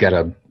everybody's got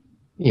to,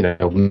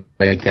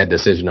 make that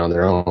decision on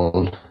their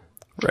own.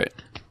 Right.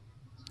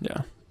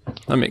 Yeah,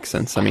 that makes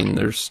sense. I mean,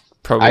 there's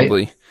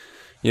probably,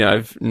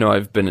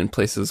 I've been in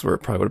places where it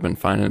probably would have been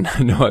fine. And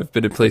I know I've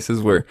been in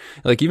places where,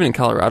 like even in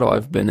Colorado,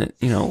 I've been at,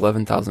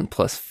 11,000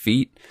 plus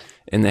feet,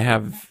 and they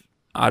have,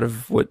 out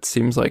of what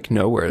seems like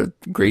nowhere,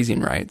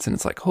 grazing rights, and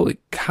it's like, holy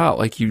cow,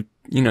 like you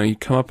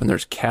come up and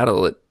there's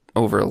cattle at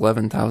over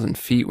 11,000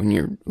 feet when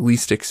you're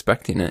least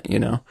expecting it,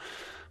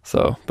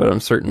 so, but I'm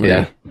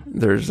certainly,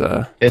 there's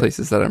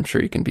places that I'm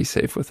sure you can be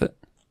safe with it.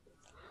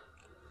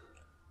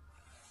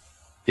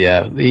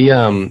 Yeah.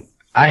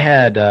 I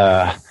had,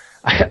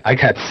 I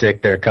got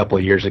sick there a couple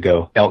of years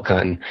ago elk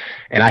hunting,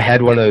 and I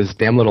had one of those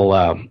damn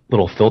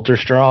little filter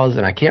straws,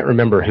 and I can't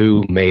remember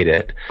who made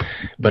it,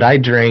 but I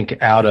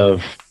drank out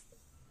of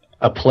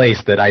a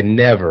place that I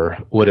never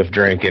would have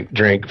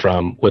drank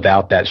from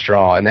without that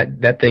straw. And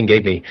that thing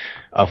gave me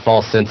a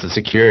false sense of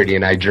security.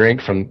 And I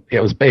drank from, it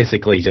was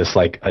basically just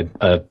like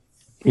a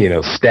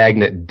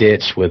stagnant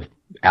ditch with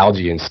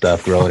algae and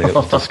stuff growing. It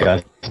was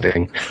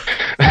disgusting.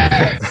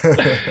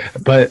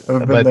 but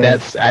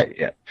that's,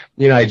 I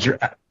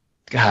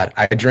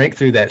drank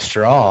through that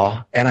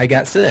straw and I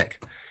got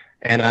sick.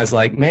 And I was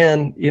like,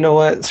 man, you know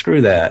what?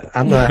 Screw that.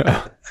 I'm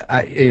not,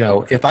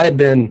 if I had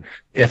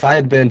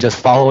been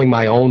just following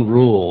my own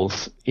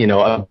rules,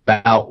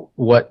 about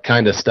what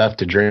kind of stuff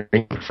to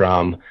drink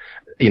from,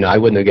 I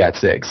wouldn't have got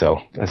sick. So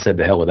I said,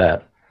 the hell with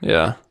that.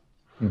 Yeah.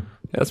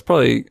 That's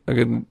probably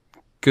a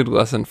good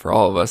lesson for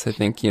all of us. I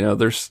think,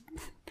 there's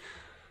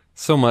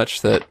so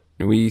much that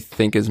we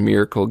think is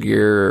miracle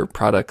gear or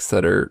products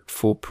that are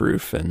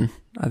foolproof. And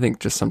I think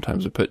just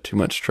sometimes we put too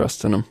much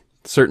trust in them.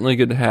 Certainly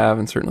good to have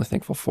and certainly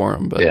thankful for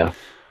them, but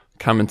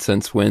common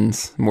sense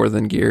wins more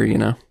than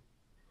gear,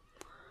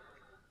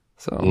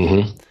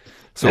 So,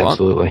 so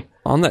absolutely.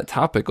 On that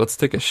topic, let's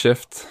take a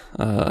shift,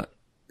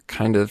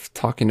 kind of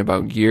talking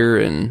about gear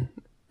and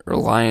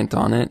reliant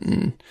on it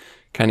and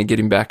kind of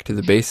getting back to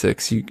the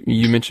basics.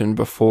 You mentioned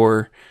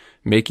before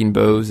making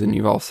bows, and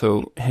you've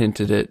also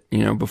hinted at,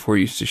 before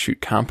you used to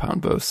shoot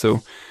compound bows.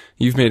 So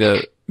you've made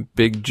a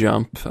big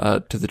jump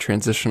to the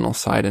transitional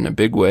side in a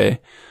big way,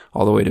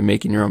 all the way to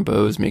making your own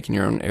bows, making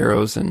your own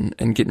arrows, and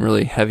getting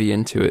really heavy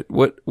into it.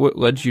 What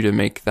led you to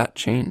make that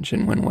change,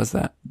 and when was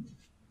that?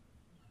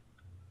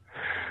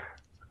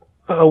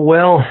 I've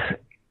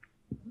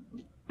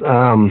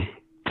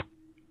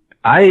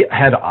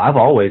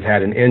always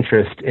had an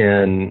interest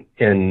in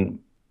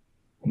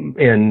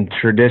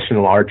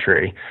traditional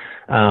archery.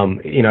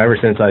 Ever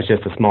since I was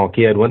just a small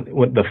kid.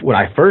 When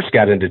I first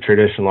got into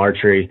traditional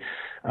archery,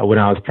 when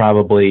I was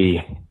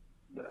probably,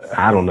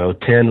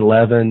 10,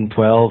 11,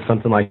 12,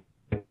 something like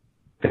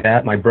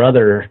that, my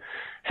brother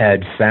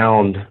had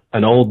found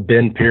an old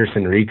Ben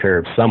Pearson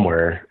recurve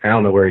somewhere. I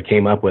don't know where he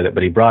came up with it,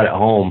 but he brought it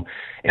home,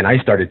 and I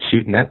started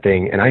shooting that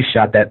thing, and I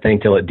shot that thing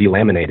till it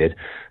delaminated.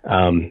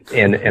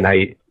 And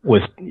I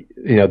was,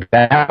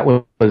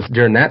 that was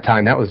during that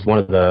time, that was one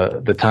of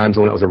the times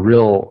when it was a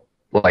real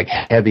like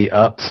heavy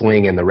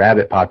upswing in the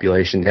rabbit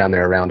population down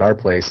there around our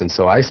place. And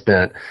so I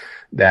spent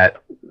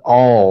that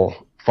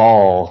all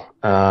fall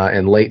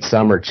and late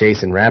summer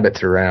chasing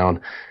rabbits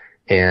around.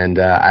 And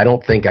I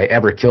don't think I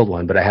ever killed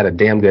one, but I had a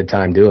damn good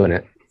time doing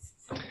it.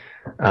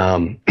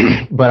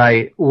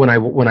 But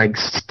when I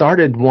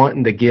started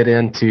wanting to get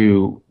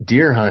into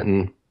deer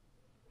hunting,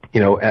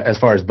 as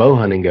far as bow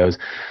hunting goes,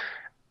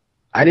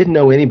 I didn't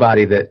know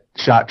anybody that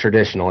shot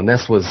traditional, and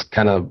this was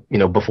kind of,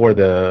 before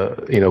the,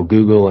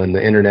 Google and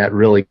the internet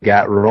really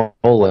got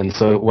rolling.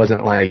 So it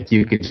wasn't like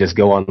you could just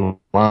go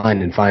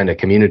online and find a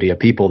community of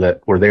people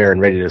that were there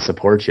and ready to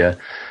support you.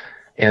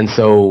 And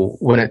so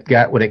when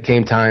it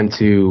came time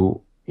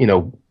to,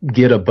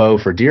 get a bow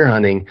for deer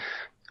hunting,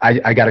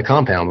 I got a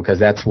compound because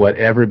that's what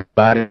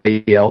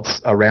everybody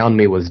else around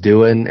me was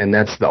doing. And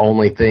that's the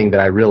only thing that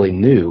I really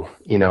knew,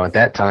 at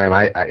that time.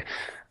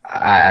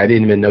 I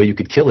didn't even know you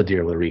could kill a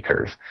deer with a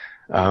recurve,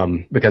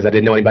 because I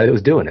didn't know anybody that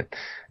was doing it.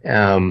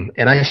 And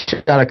I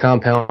shot a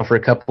compound for a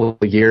couple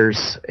of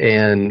years,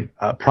 and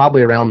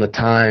probably around the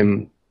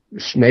time,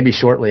 maybe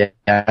shortly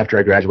after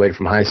I graduated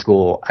from high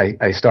school,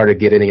 I started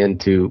getting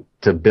into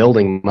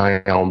building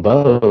my own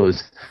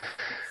bows.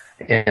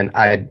 And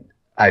I'd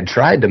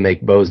tried to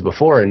make bows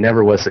before and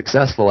never was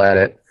successful at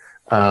it.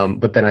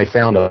 But then I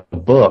found a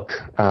book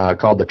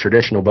called The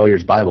Traditional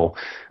Bowyer's Bible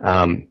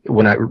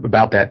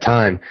about that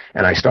time,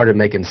 and I started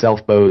making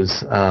self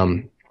bows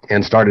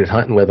and started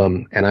hunting with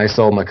them. And I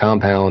sold my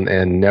compound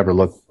and never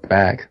looked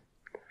back.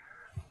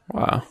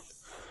 Wow.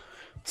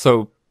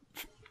 So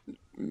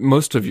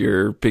most of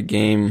your big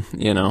game,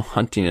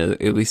 hunting,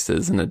 at least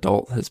as an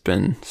adult, has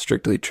been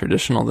strictly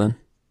traditional then?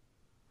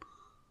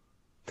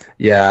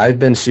 Yeah, I've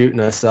been shooting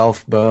a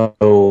self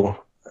bow,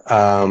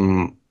 a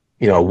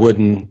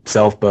wooden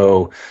self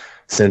bow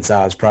since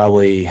I was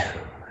probably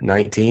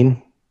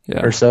 19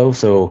 or so.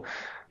 So,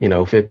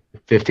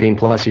 15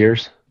 plus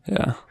years.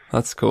 Yeah,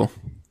 that's cool.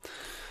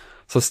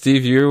 So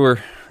Steve,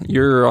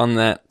 you're on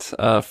that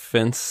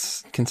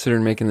fence,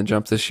 considering making the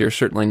jump this year.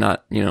 Certainly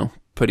not,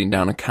 putting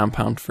down a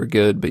compound for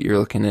good, but you're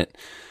looking at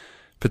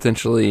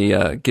potentially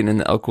getting in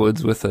the elk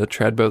woods with a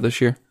trad bow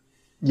this year.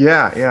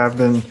 Yeah,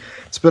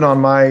 it's been on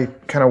my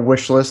kind of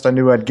wish list. I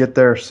knew I'd get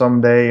there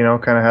someday,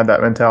 kind of had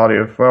that mentality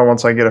of, well,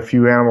 once I get a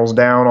few animals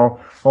down,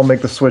 I'll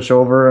make the switch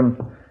over.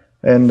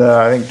 And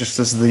I think just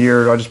this is the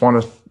year. I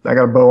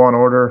got a bow on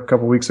order a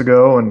couple weeks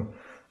ago, and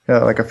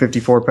like a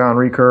 54-pound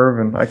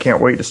recurve, and I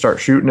can't wait to start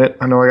shooting it.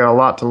 I know I got a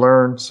lot to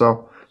learn,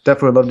 so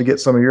definitely would love to get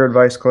some of your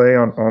advice, Clay,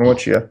 on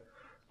what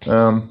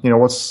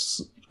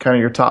what's kind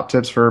of your top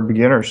tips for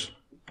beginners.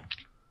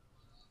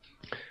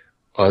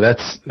 Oh,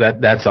 that's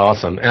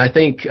awesome. And I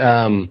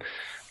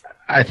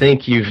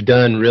think you've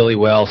done really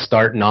well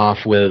starting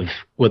off with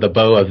a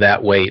bow of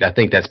that weight. I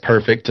think that's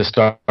perfect to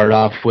start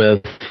off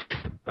with.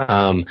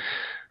 One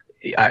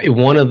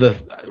of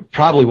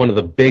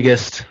the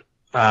biggest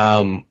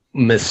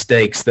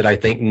mistakes that I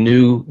think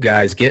new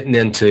guys getting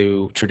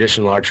into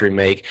traditional archery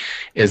make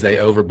is they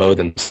overbow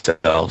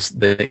themselves.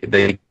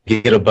 They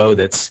get a bow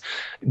that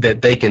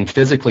they can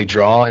physically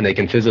draw and they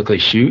can physically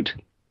shoot,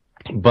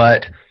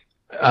 but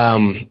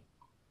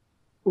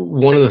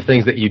one of the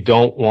things that you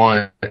don't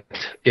want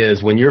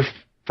is when you're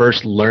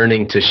first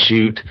learning to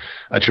shoot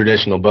a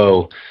traditional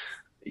bow,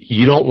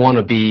 you don't want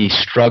to be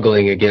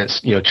struggling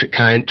against,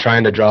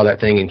 trying to draw that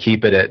thing and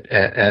keep it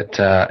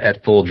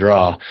at full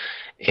draw.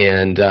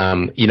 And,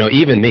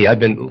 even me, I've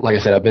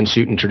been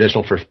shooting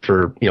traditional for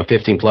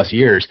 15 plus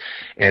years,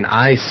 and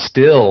I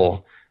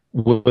still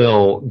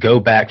will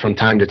go back from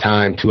time to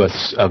time to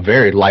a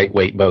very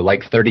lightweight bow,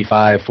 like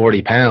 35,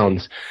 40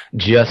 pounds,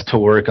 just to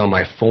work on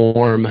my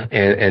form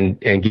and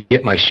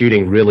get my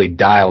shooting really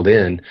dialed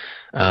in.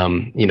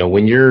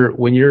 When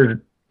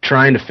you're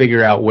trying to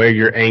figure out where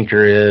your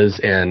anchor is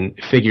and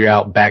figure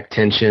out back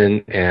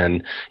tension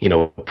and,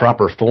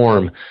 proper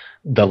form,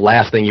 the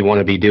last thing you want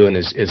to be doing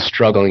is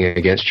struggling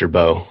against your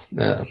bow.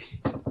 Yeah,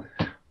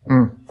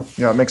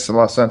 it makes a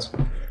lot of sense.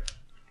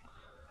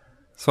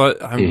 So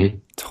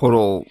I'm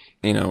total,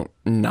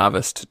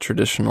 novice to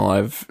traditional.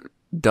 I've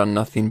done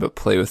nothing but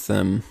play with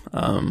them.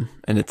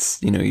 And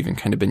it's, even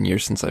kind of been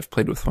years since I've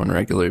played with one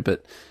regularly,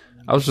 but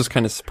I was just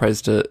kind of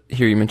surprised to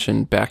hear you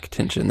mention back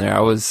tension there.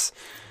 I was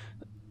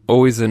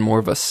always in more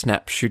of a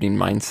snap shooting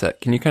mindset.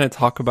 Can you kind of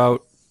talk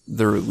about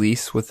the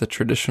release with the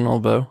traditional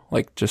bow?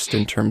 Like just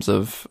in terms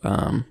of,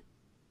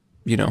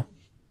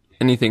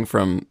 anything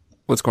from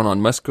what's going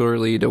on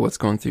muscularly to what's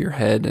going through your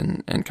head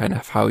and kind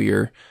of how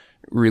you're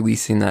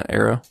releasing that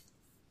arrow?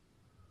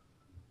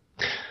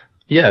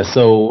 Yeah.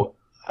 So,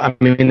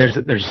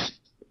 there's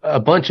a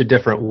bunch of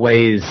different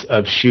ways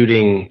of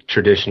shooting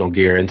traditional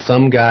gear, and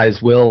some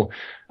guys will,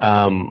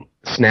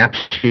 snap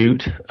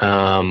shoot,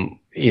 and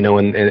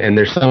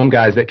there's some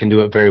guys that can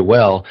do it very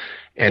well,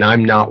 and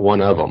I'm not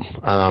one of them.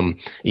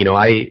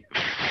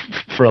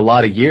 For a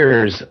lot of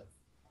years,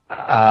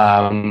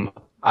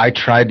 I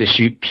tried to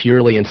shoot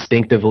purely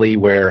instinctively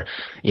where,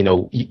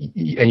 and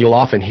you'll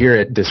often hear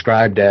it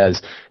described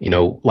as,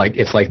 like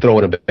it's like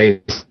throwing a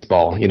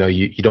baseball. You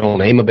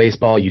don't aim a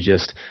baseball, you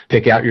just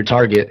pick out your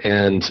target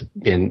and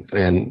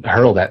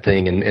hurl that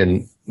thing.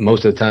 And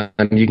most of the time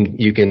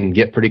you can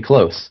get pretty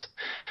close.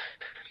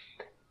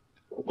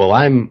 Well,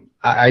 I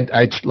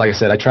like I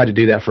said, I tried to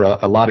do that for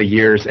a lot of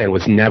years and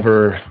was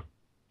never,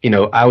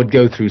 I would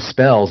go through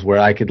spells where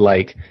I could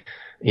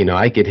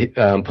I could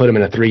put them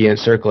in a 3-inch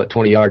circle at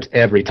 20 yards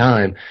every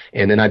time,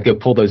 and then I'd go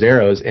pull those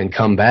arrows and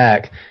come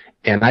back,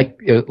 and I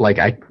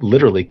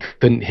literally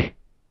couldn't hit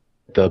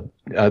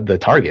the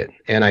target,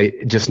 and I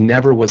just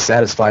never was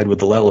satisfied with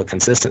the level of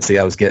consistency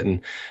I was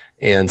getting,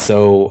 and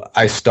so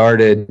I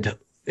started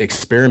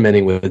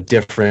experimenting with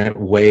different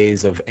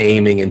ways of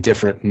aiming and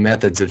different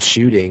methods of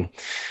shooting,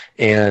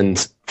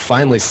 and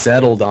finally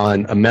settled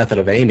on a method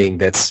of aiming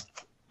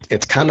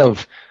it's kind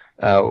of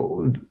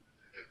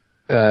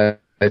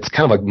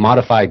a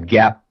modified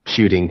gap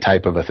shooting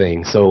type of a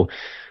thing. So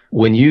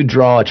when you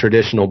draw a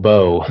traditional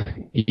bow,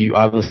 you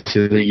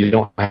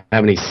don't have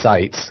any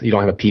sights. You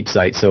don't have a peep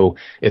sight. So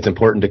it's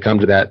important to come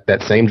to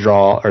that same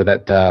draw or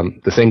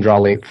the same draw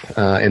length,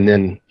 and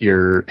then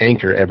your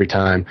anchor every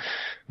time.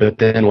 But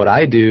then what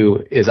I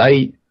do is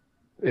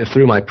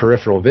through my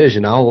peripheral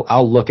vision,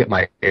 I'll look at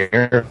my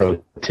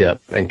arrow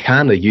tip and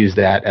kind of use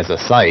that as a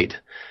sight.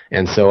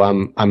 And so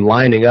I'm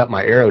lining up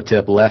my arrow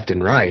tip left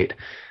and right.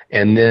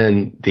 And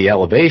then the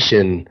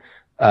elevation,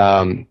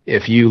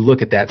 if you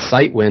look at that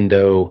sight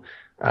window,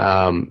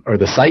 or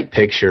the sight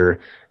picture,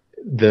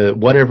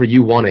 whatever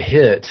you want to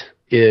hit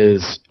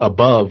is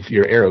above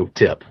your arrow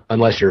tip,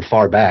 unless you're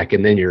far back,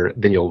 and then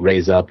you'll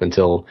raise up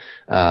until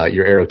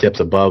your arrow tip's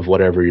above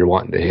whatever you're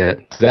wanting to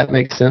hit. Does that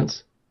make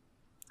sense?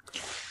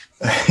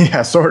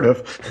 Yeah, sort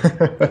of.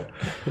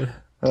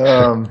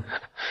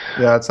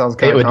 Yeah, it sounds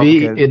kind of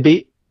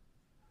complicated.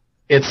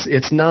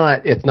 It's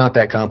not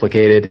that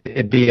complicated.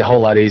 It'd be a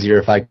whole lot easier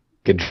if I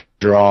could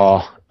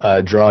draw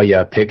you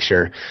a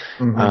picture.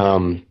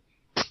 Mm-hmm.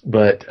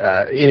 But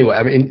anyway,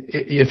 I mean,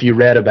 if you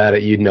read about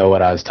it, you'd know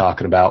what I was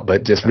talking about,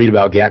 but just read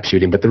about gap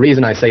shooting. But the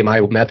reason I say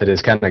my method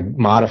is kind of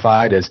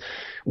modified is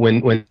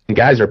when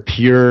guys are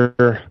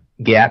pure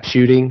gap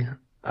shooting,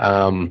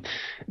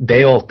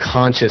 they'll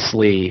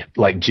consciously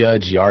like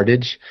judge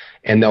yardage,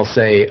 and they'll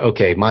say,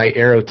 okay, my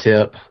arrow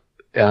tip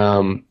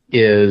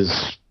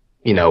is,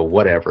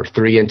 whatever,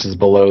 3 inches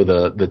below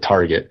the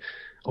target,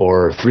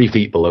 or 3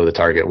 feet below the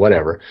target,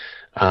 whatever.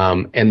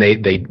 And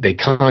they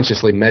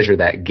consciously measure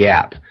that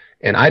gap.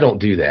 And I don't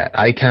do that.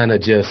 I kind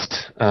of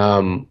just,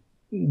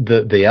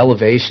 the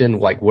elevation,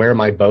 like where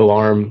my bow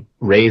arm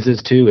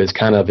raises to, is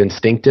kind of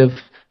instinctive.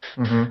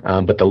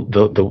 Mm-hmm. But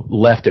the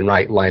left and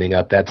right lining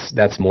up,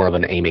 that's more of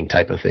an aiming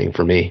type of thing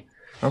for me.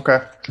 Okay.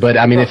 But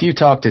I mean, if you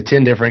talk to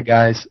 10 different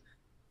guys,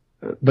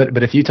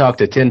 but if you talk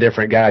to 10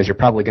 different guys, you're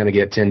probably going to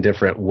get 10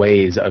 different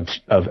ways of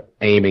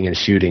aiming and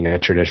shooting a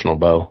traditional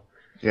bow.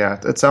 Yeah.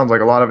 It sounds like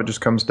a lot of it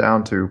just comes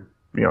down to,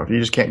 you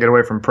just can't get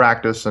away from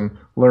practice and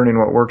learning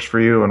what works for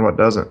you and what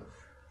doesn't.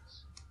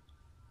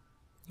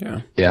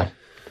 Yeah. Yeah.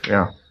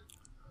 Yeah.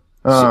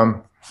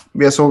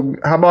 So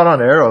how about on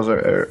arrows?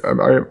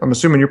 I'm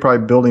assuming you're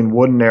probably building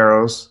wooden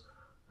arrows.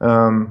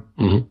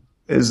 Mm-hmm.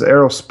 Is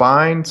arrow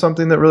spine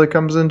something that really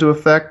comes into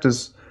effect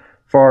as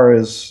far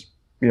as,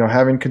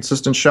 having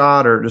consistent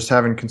shot, or just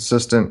having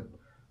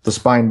the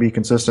spine be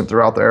consistent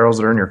throughout the arrows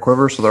that are in your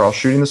quiver so they're all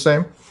shooting the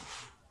same?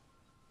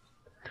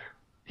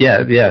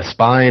 Yeah.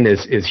 Spine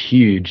is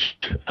huge.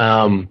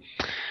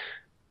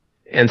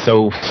 And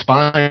so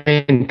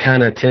spine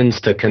kind of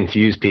tends to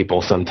confuse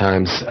people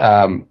sometimes.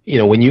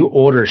 When you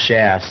order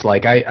shafts,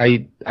 like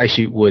I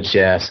shoot wood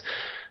shafts,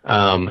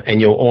 and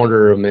you'll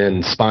order them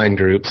in spine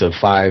groups of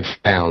 5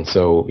 pounds.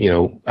 So,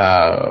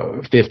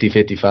 50,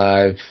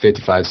 55,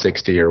 55,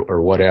 60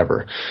 or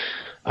whatever.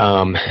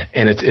 And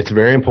it's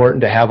very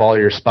important to have all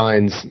your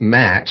spines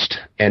matched,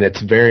 and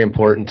it's very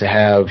important to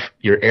have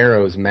your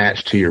arrows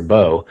matched to your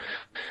bow.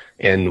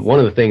 And one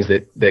of the things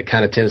that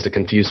kind of tends to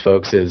confuse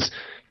folks is,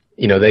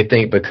 they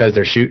think because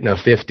they're shooting a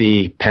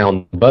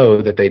 50-pound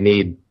bow that they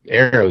need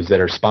arrows that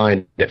are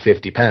spined at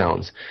 50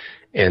 pounds.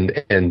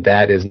 And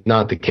that is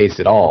not the case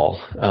at all.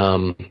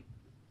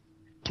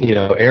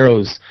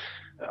 Arrows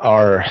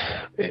are,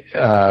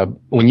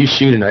 when you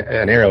shoot an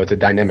arrow, it's a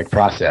dynamic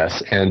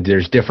process, and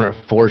there's different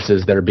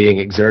forces that are being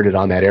exerted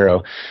on that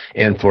arrow.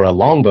 And for a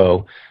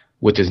longbow,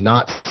 which is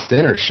not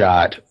center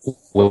shot,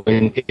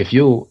 if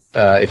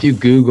you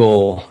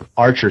Google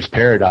Archer's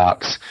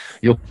Paradox,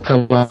 you'll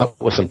come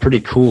up with some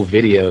pretty cool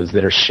videos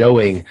that are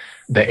showing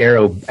the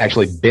arrow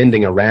actually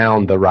bending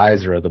around the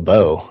riser of the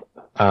bow.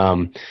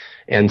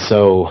 And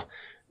so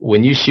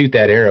when you shoot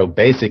that arrow,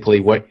 basically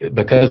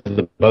because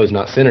the bow's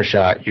not center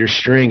shot, your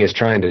string is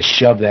trying to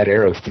shove that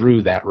arrow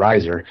through that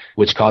riser,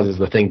 which causes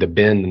the thing to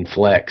bend and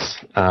flex.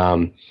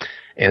 And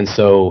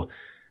so,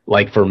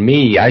 like for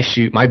me,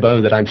 my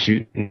bow that I'm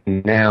shooting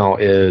now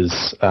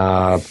is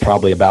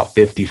probably about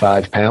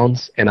 55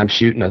 pounds, and I'm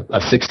shooting a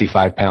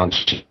 65-pound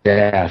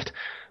shaft.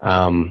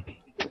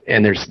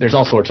 And there's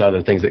all sorts of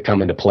other things that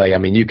come into play. I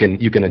mean, you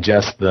can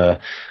adjust the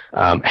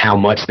how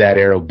much that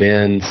arrow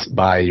bends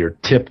by your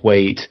tip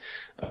weight,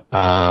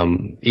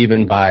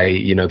 even by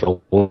the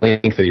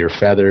length of your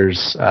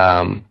feathers,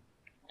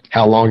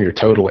 how long your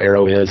total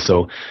arrow is.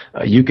 So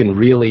you can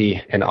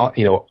really, and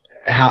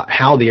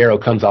how the arrow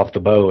comes off the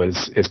bow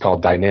is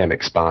called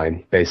dynamic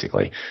spine,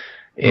 basically.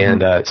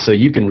 Mm-hmm. And so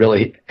you can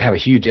really have a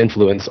huge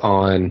influence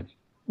on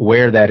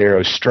where that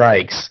arrow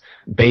strikes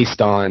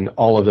based on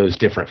all of those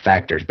different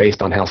factors,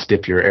 based on how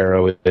stiff your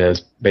arrow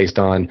is, based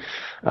on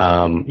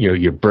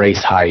your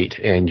brace height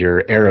and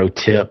your arrow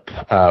tip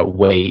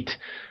weight,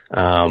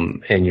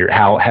 and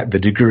the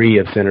degree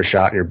of center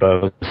shot in your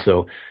bow.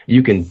 So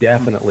you can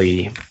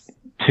definitely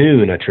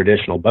tune a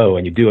traditional bow,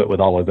 and you do it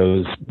with all of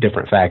those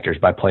different factors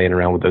by playing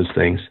around with those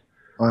things.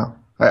 Wow.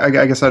 I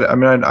guess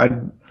I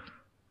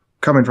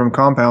coming from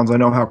compounds, I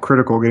know how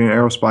critical getting an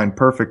arrow spine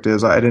perfect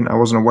is. I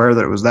wasn't aware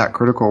that it was that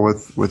critical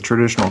with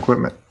traditional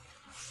equipment.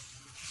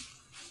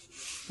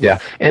 Yeah,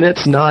 and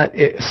it's not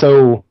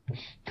so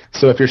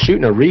if you're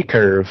shooting a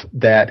recurve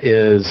that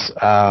is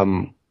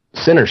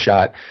center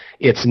shot,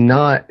 it's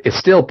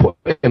still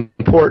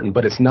important,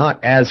 but it's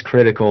not as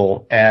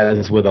critical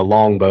as with a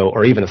longbow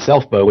or even a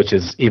self bow, which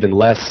is even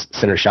less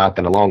center shot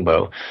than a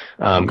longbow.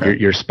 Okay.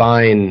 Your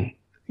spine,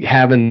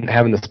 having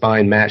the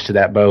spine matched to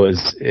that bow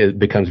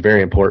becomes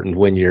very important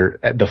when you're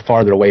the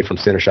farther away from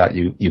center shot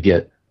you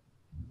get.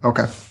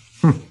 Okay.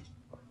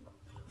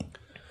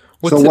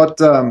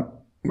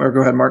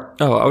 Go ahead, Mark.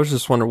 Oh, I was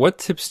just wondering, what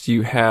tips do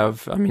you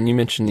have? I mean, you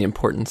mentioned the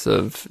importance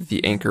of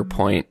the anchor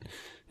point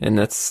And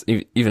that's,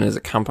 even as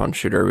a compound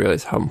shooter, I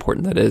realize how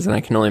important that is. And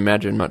I can only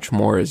imagine much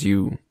more, as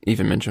you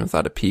even mentioned,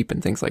 without a peep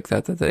and things like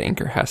that, that the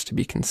anchor has to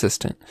be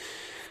consistent.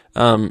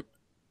 You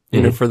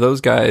know, for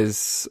those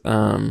guys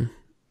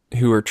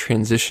who are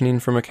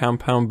transitioning from a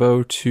compound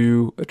bow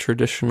to a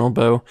traditional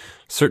bow,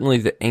 certainly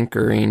the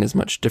anchoring is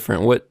much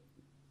different. What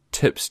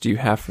tips do you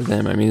have for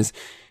them? I mean, is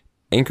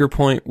anchor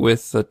point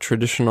with a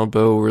traditional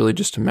bow really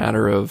just a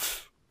matter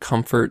of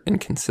comfort and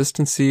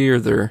consistency? Or are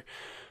there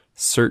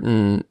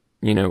certain,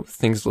 you know,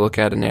 things to look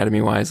at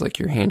anatomy wise, like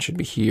your hand should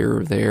be here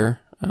or there?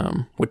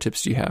 What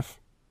tips do you have?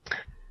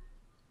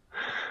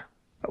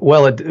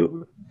 Well,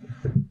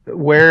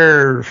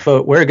 where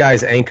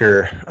guys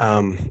anchor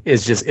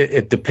is just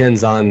it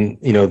depends on,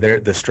 you know,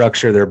 the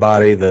structure of their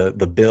body,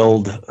 the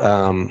build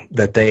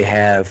that they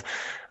have.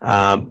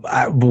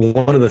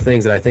 One of the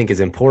things that I think is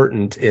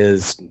important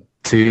is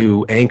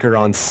to anchor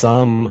on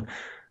some,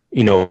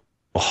 you know,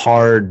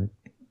 hard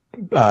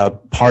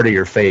part of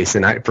your face.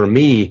 And for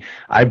me,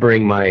 I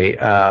bring my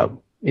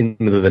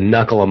the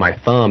knuckle of my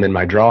thumb in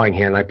my drawing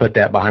hand, and I put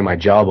that behind my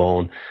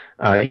jawbone.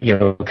 You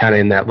know, kind of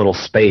in that little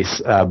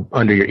space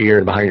under your ear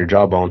and behind your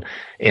jawbone.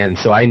 And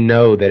so I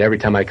know that every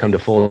time I come to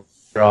full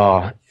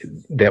draw,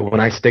 that when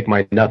I stick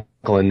my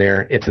knuckle in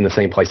there, it's in the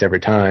same place every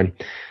time.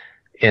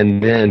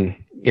 And then,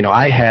 you know,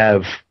 I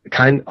have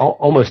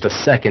almost a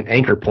second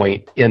anchor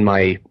point in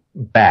my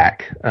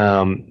back.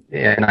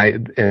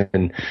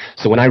 And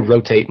so when I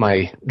rotate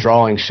my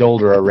drawing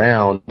shoulder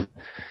around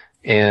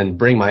and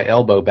bring my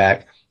elbow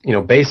back, you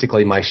know,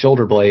 basically my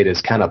shoulder blade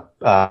is kind of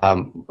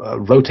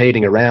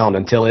rotating around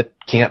until it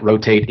can't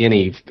rotate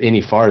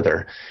any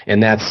farther.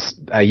 And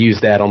I use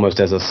that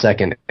almost as a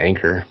second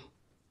anchor.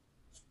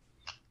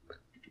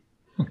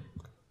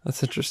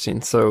 That's interesting.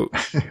 So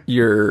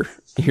your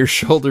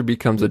shoulder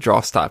becomes a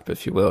draw stop,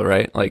 if you will,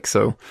 right? Like,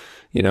 so,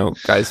 you know,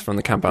 guys from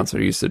the compounds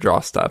are used to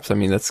draw stops. I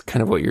mean, that's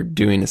kind of what you're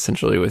doing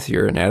essentially with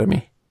your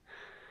anatomy.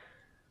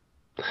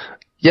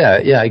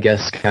 Yeah, I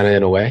guess kind of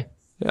in a way.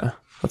 Yeah,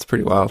 that's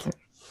pretty wild.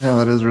 Yeah,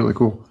 that is really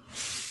cool.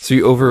 So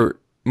you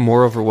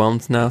more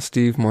overwhelmed now,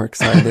 Steve? More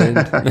excited?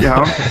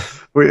 Yeah.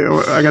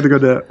 I got to go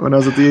to, when I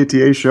was at the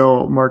ATA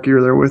show, Mark, you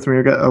were there with me.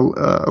 I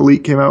got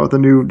Elite came out with a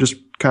new, just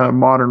kind of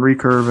modern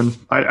recurve, and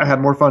I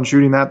had more fun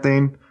shooting that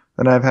thing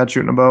than I've had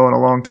shooting a bow in a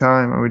long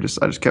time. And I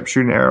just kept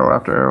shooting arrow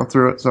after arrow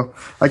through it. So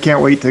I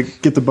can't wait to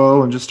get the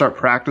bow and just start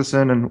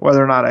practicing. And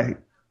whether or not I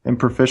am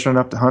proficient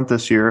enough to hunt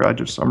this year,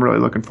 I'm really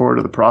looking forward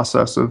to the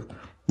process of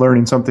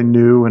learning something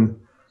new. And,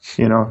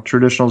 you know,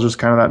 traditional is just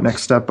kind of that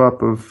next step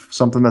up of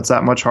something that's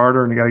that much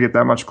harder, and you got to get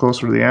that much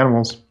closer to the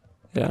animals.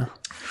 Yeah.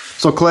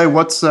 So Clay,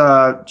 what's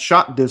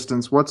shot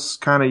distance? What's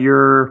kind of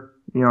your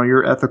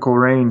ethical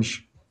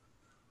range?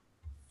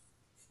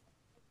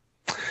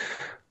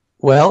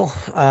 Well,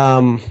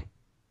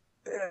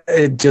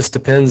 it just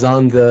depends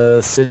on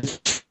the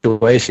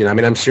situation. I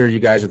mean, I'm sure you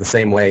guys are the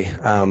same way.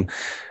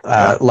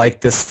 Like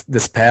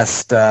this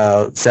past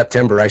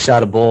September, I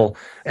shot a bull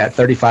at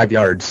 35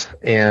 yards,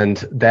 and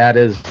that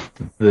is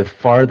the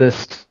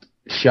farthest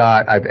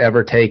shot I've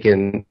ever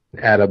taken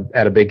at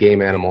a big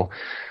game animal.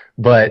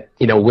 But,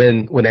 you know,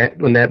 when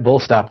that bull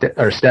stepped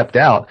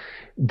out,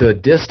 the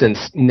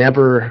distance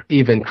never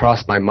even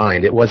crossed my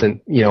mind. It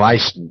wasn't, you know,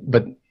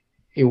 but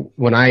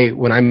when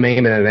I'm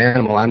aiming at an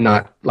animal, I'm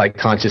not like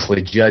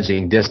consciously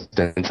judging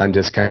distance. I'm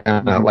just kind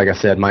of, like I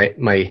said,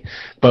 my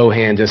bow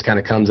hand just kind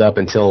of comes up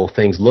until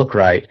things look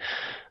right.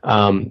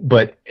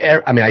 But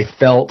I mean, I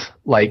felt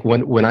like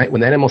when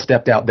that animal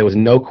stepped out, there was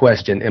no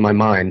question in my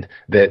mind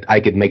that I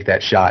could make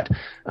that shot.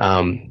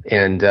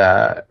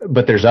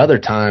 But there's other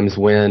times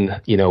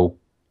when, you know,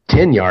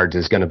 10 yards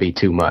is going to be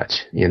too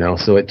much, you know,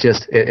 so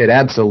it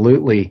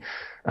absolutely,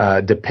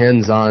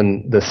 depends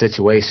on the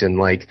situation.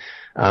 Like,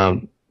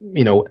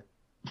 you know,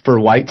 for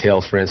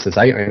whitetails, for instance,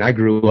 I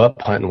grew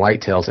up hunting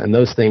whitetails, and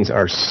those things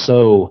are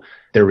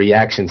their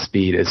reaction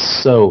speed is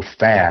so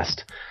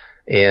fast.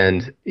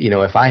 And, you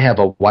know, if I have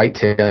a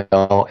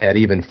whitetail at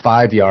even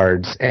 5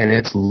 yards and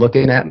it's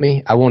looking at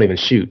me, I won't even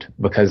shoot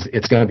because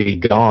it's going to be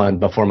gone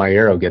before my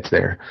arrow gets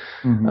there.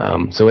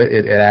 Mm-hmm. So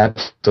it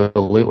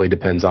absolutely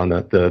depends on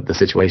the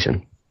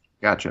situation.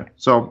 Gotcha.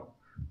 So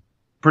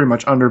pretty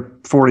much under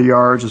 40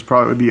 yards is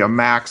probably would be a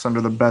max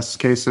under the best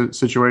case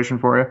situation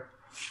for you.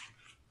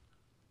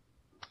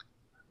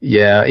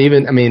 Yeah.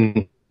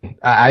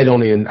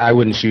 I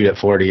wouldn't shoot at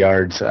 40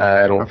 yards.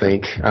 I don't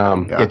think.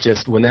 It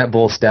just, when that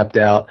bull stepped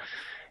out,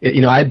 you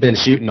know, I'd been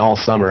shooting all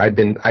summer.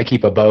 I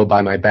keep a bow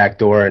by my back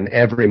door, and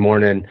every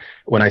morning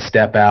when I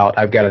step out,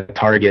 I've got a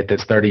target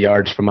that's 30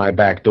 yards from my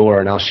back door,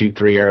 and I'll shoot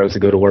 3 arrows to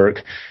go to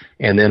work.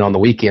 And then on the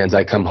weekends,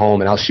 I come home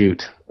and I'll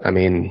shoot, I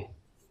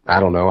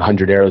don't know,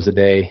 100 arrows a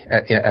day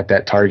at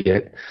that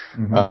target,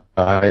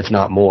 if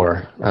not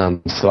more.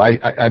 So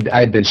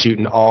I'd been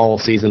shooting all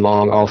season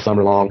long, all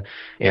summer long,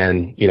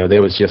 and, you know,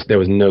 there was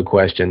no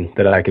question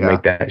that I could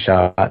make that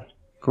shot.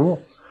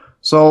 Cool.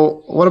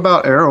 So what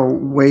about arrow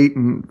weight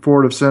and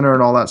forward of center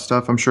and all that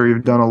stuff? I'm sure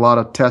you've done a lot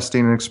of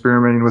testing and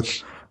experimenting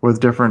with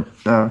different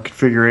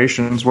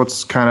configurations. What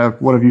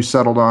have you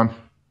settled on?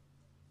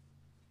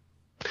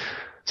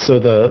 So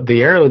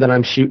the arrow that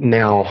I'm shooting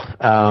now,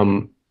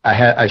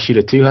 I shoot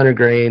a 200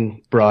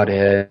 grain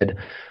broadhead,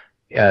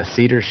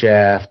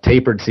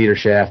 tapered cedar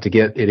shaft to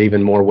get it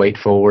even more weight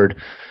forward.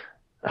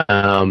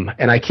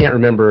 And I can't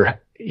remember,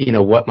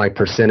 what my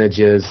percentage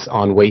is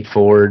on weight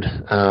forward.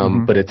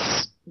 But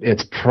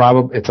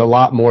it's a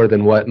lot more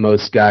than what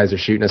most guys are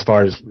shooting as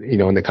far as,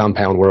 in the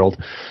compound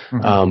world.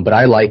 But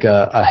I like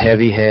a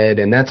heavy head,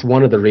 and that's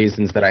one of the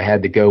reasons that I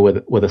had to go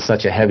with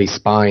such a heavy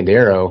spined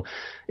arrow,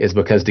 is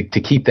because to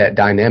keep that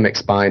dynamic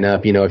spine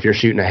up, if you're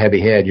shooting a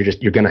heavy head,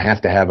 you're going to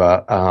have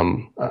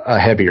a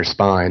heavier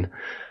spine.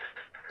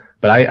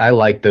 But I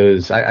like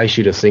those. I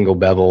shoot a single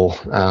bevel,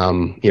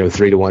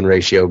 3-to-1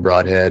 ratio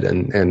broadhead,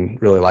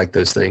 and really like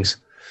those things.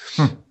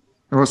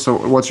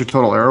 So what's your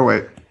total arrow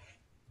weight?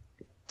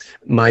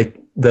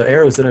 The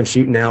arrows that I'm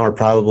shooting now are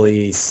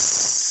probably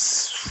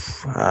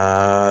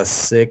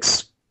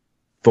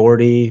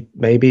 640,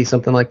 maybe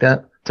something like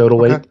that, total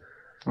weight.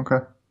 Okay.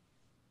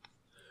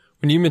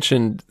 When you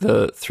mentioned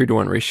the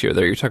 3-to-1 ratio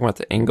there, you're talking about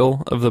the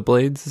angle of the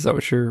blades? Is that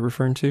what you're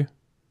referring to?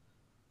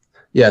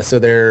 Yeah, so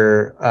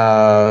they're,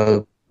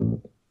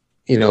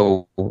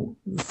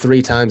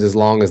 3 times as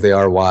long as they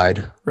are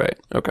wide. Right.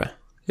 Okay.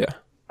 Yeah.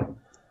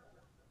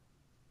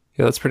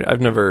 Yeah, that's pretty.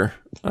 I've never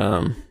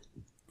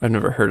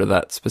heard of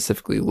that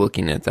specifically,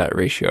 looking at that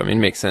ratio. I mean,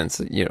 it makes sense.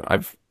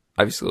 I've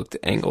obviously looked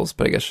at angles,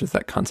 but I guess just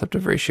that concept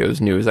of ratio is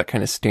new. Is that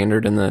kind of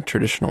standard in the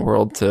traditional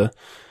world to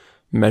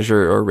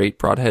measure or rate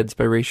broadheads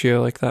by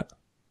ratio like that?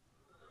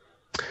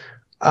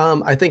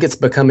 I think it's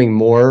becoming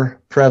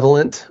more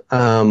prevalent.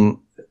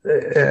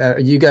 Are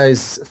you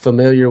guys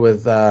familiar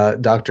with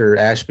Dr.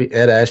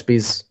 Ed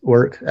Ashby's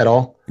work at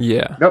all?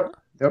 Yeah. Yep.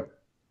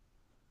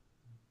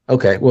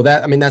 Okay. Well,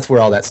 that's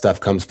where all that stuff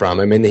comes from.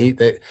 I mean,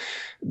 they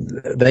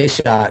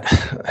shot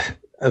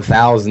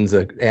thousands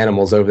of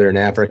animals over there in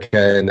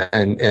Africa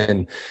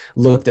and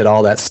looked at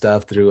all that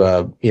stuff through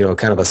a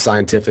kind of a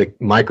scientific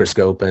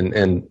microscope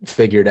and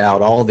figured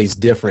out all these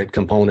different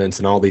components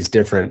and all these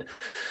different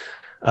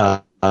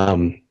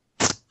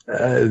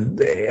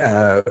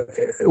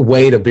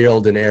way to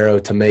build an arrow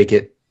to make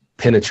it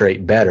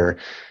penetrate better.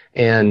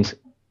 And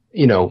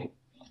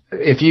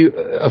if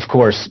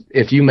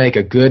you make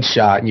a good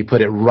shot and you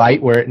put it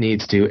right where it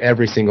needs to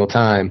every single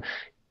time,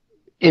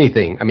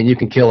 anything. I mean, you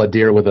can kill a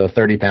deer with a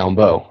 30-pound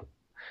bow.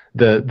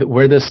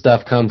 Where this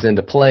stuff comes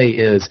into play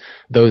is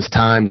those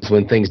times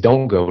when things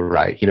don't go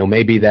right.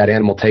 Maybe that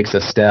animal takes a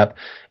step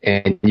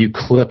and you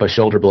clip a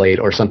shoulder blade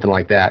or something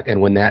like that.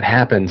 And when that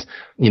happens,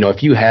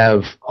 if you've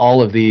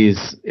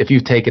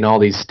taken all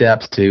these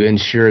steps to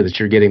ensure that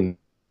you're getting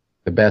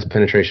the best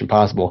penetration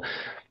possible,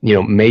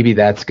 maybe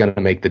that's going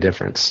to make the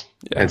difference.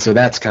 Yeah. And so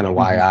that's kind of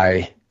why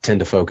I tend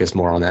to focus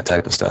more on that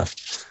type of stuff.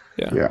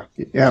 Yeah.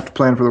 You have to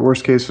plan for the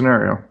worst case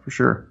scenario, for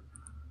sure.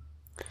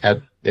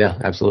 Yeah,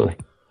 absolutely.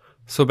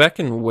 So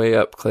backing way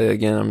up, Clay,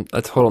 again, I'm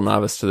a total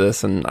novice to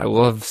this, and I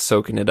love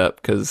soaking it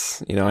up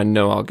because, I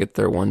know I'll get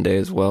there one day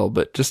as well.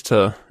 But just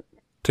to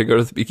go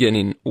to the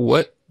beginning,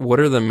 what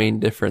are the main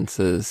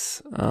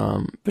differences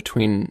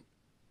between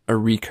a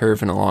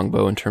recurve and a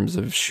longbow in terms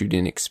of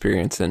shooting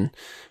experience? And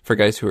for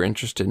guys who are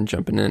interested in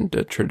jumping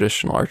into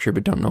traditional archery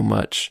but don't know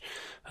much,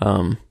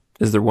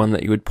 is there one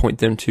that you would point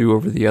them to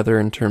over the other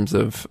in terms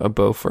of a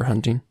bow for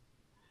hunting?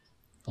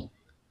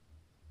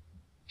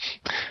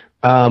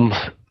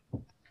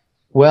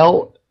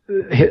 Well,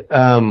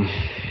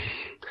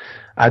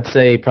 I'd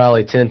say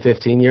probably 10,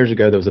 15 years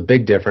ago, there was a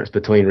big difference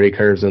between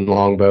recurves and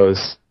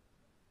longbows.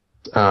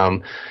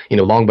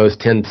 Longbows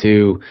tend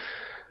to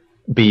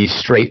be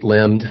straight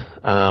limbed,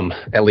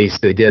 at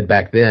least they did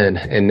back then.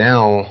 And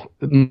now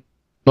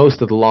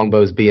most of the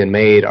longbows being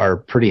made are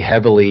pretty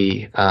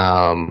heavily,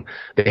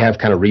 they have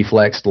kind of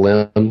reflexed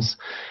limbs.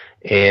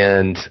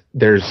 And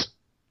as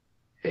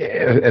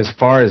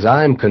far as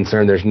I'm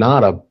concerned, there's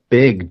not a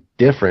big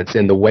difference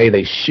in the way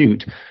they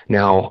shoot.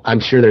 Now,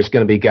 I'm sure there's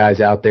going to be guys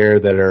out there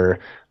that are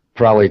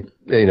probably,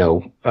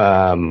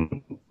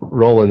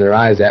 rolling their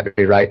eyes at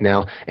me right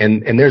now.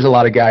 And there's a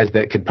lot of guys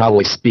that could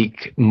probably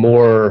speak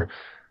more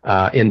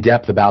in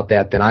depth about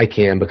that than I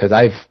can, because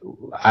I've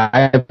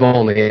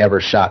only ever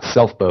shot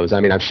self bows. I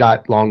mean, I've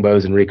shot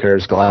longbows and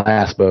recurves,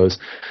 glass bows,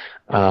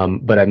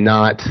 but I'm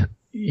not,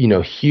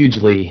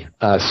 hugely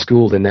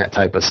schooled in that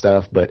type of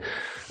stuff. But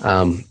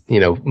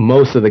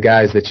most of the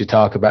guys that you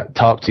talk to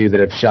that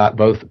have shot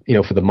both,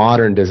 for the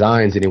modern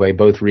designs anyway,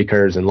 both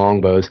recurves and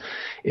longbows,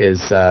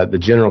 is the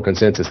general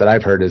consensus that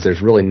I've heard is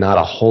there's really not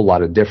a whole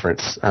lot of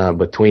difference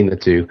between the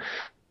two.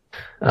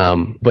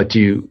 But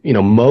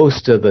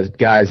most of the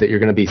guys that you're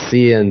going to be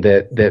seeing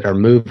that are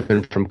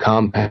moving from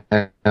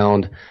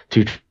compound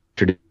to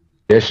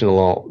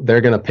traditional,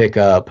 they're going to pick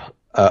up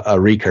a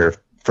recurve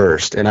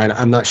first. And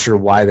I'm not sure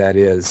why that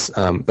is,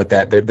 but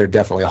that they're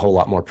definitely a whole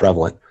lot more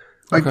prevalent.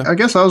 Okay. I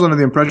guess I was under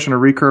the impression a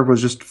recurve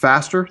was just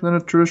faster than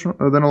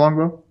a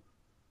longbow.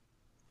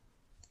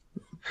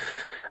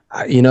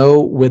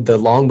 With the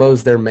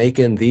longbows they're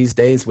making these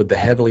days with the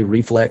heavily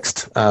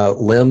reflexed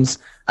limbs,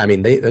 I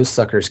mean, those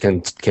suckers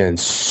can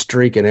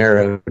streak an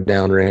arrow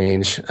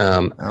downrange.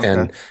 Okay.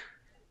 And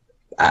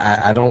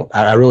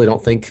I really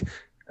don't think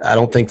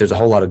there's a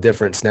whole lot of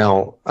difference.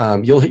 Now,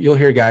 you'll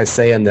hear guys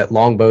saying that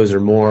longbows are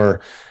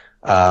more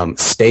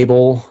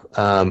stable,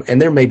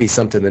 and there may be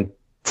something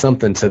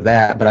to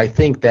that, but I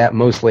think that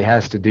mostly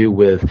has to do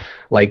with,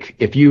 like,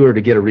 if you were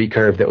to get a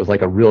recurve that was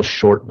like a real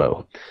short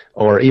bow,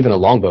 or even a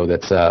longbow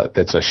that's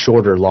a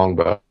shorter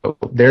longbow,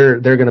 they're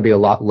going to be a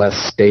lot less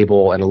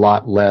stable and a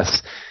lot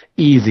less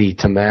easy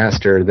to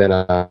master than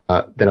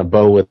a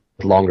bow with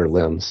longer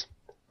limbs.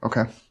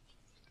 Okay.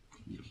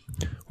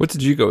 What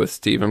did you go with,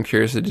 Steve? I'm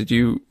curious.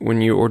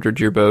 When you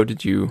ordered your bow,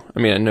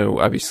 I know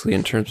obviously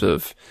in terms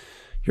of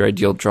your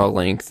ideal draw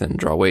length and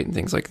draw weight and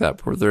things like that,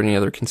 but were there any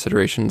other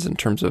considerations in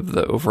terms of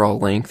the overall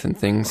length and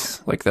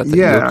things like that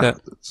you looked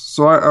at?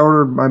 So I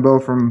ordered my bow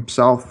from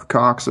South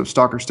Cox of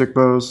Stalker Stick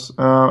Bows,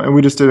 and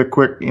we just did a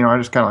quick, I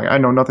just kind of I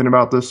know nothing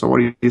about this, so what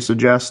do you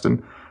suggest? And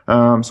so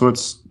I'm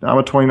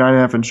a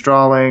 29.5 inch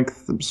draw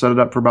length, set it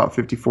up for about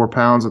 54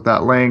 pounds at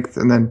that length,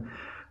 and then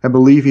I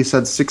believe he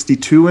said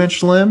 62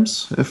 inch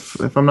limbs,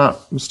 if I'm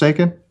not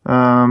mistaken.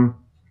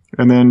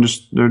 And then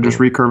they're just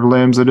recurved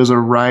limbs. It is a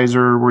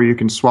riser where you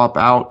can swap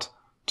out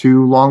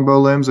two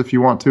longbow limbs if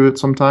you want to at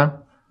some time.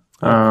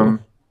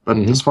 But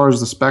as far as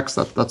the specs,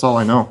 that's all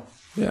I know.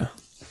 Yeah.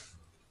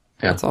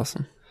 That's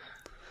awesome.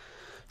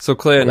 So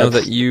Clay, I know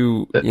that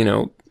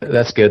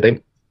that's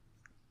good.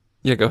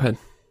 Yeah, go ahead.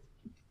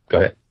 Go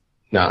ahead.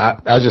 No,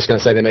 I was just going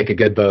to say they make a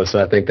good bow,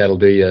 so I think that'll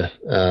do you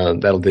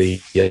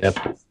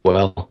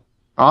well.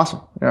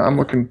 Awesome. Yeah, I'm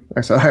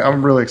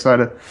really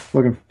excited.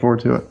 Looking forward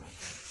to it.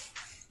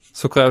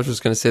 So Clay, I was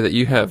just going to say that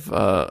you have,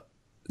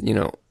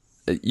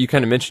 you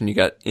kind of mentioned you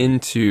got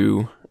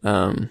into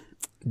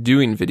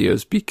doing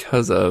videos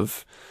because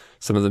of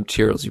some of the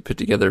materials you put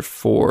together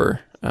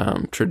for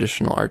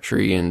traditional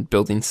archery and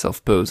building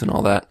self bows and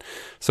all that.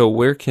 So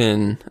where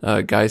can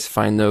guys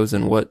find those,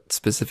 and what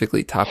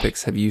specifically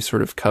topics have you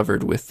sort of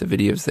covered with the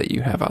videos that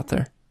you have out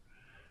there?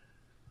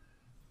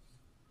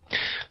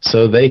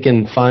 So they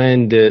can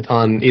find it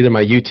on either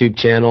my YouTube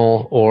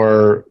channel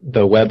or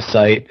the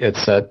website.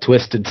 It's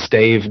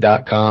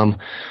twistedstave.com.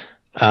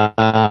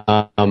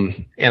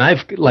 And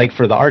I've, like,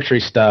 for the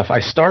archery stuff, I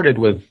started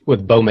with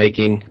bow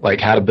making,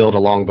 like how to build a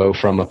longbow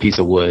from a piece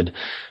of wood,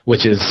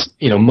 which is,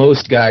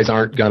 most guys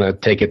aren't going to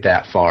take it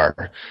that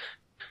far.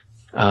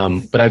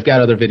 But I've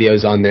got other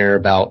videos on there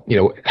about,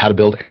 how to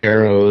build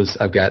arrows.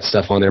 I've got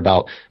stuff on there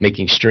about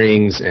making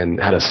strings and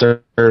how to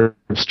serve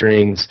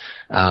strings.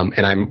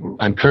 And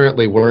I'm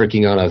currently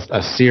working on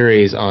a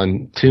series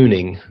on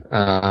tuning,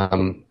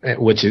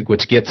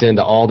 which gets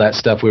into all that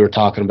stuff we were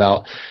talking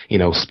about,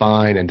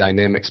 spine and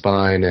dynamic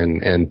spine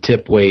and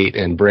tip weight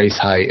and brace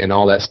height and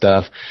all that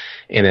stuff.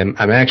 And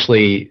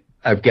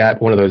I've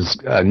got one of those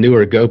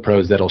newer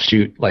GoPros that'll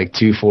shoot like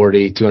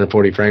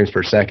 240 frames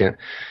per second.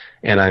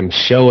 And I'm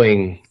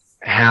showing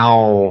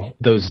how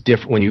those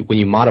when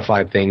you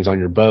modify things on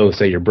your bow,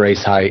 say your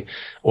brace height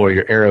or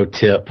your arrow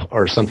tip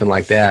or something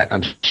like that,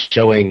 I'm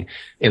showing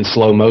in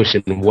slow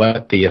motion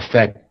what the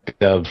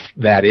effect of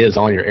that is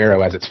on your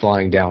arrow as it's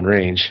flying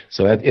downrange.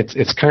 So I think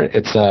it's going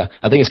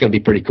to be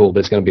pretty cool,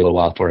 but it's going to be a little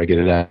while before I get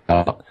it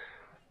out.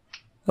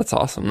 That's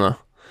awesome, though.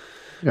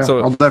 Yeah, so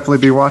I'll definitely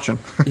be watching.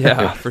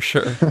 Yeah, for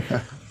sure.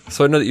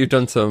 So I know that you've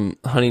done some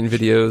hunting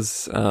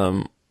videos.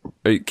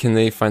 Can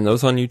they find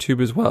those on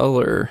YouTube as well,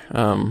 or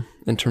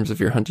in terms of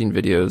your hunting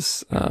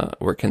videos,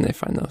 where can they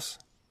find those?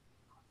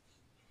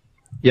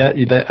 Yeah,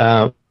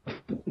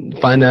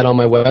 find that on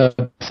my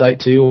website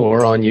too,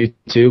 or on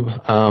YouTube.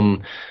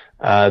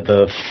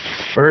 The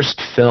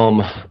first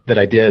film that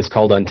I did is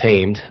called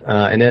Untamed,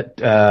 and it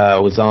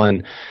was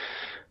on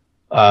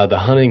the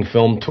hunting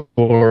film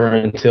tour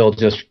until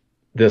just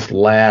this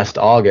last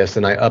August,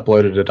 and I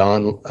uploaded it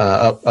on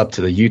up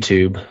to the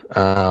YouTube,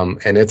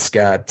 and it's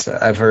got,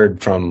 I've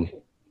heard from,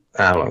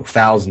 I don't know,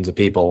 thousands of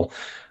people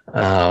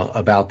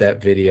about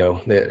that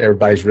video. That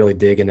everybody's really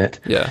digging it.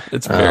 Yeah,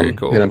 it's very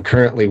cool. And I'm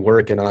currently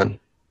working on,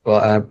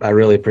 I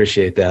really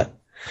appreciate that.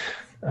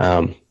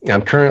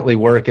 I'm currently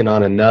working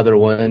on another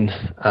one.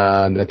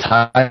 The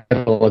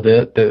title of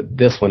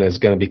this one is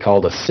going to be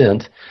called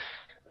Ascent,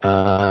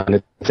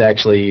 and it's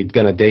actually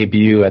going to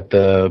debut at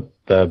the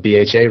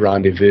BHA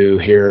rendezvous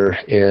here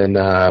in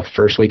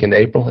first week in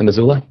April in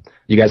Missoula.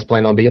 You guys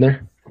plan on being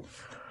there?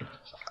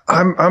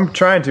 I'm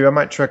trying to. I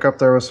might trek up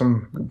there with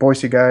some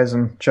Boise guys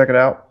and check it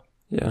out.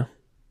 Yeah.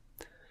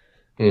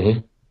 Mm-hmm.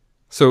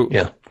 So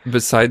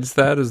besides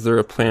that, is there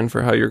a plan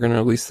for how you're going to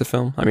release the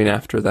film? I mean,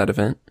 after that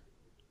event?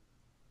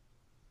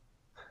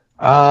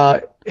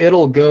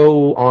 It'll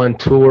go on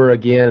tour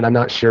again. I'm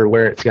not sure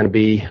where it's going to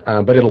be,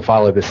 but it'll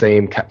follow the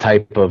same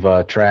type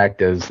of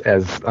track as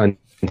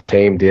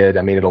Untamed did.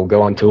 I mean, it'll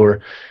go on tour,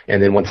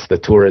 and then once the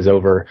tour is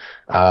over,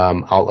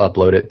 I'll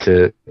upload it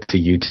to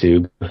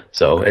YouTube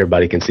so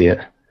everybody can see it.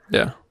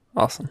 Yeah,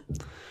 awesome.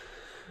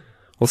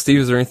 Well, Steve,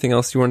 is there anything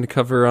else you wanted to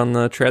cover on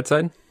the trad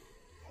side?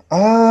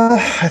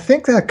 I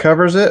think that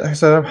covers it. Like I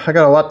said, I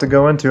got a lot to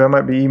go into. I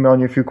might be emailing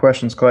you a few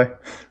questions, Clay.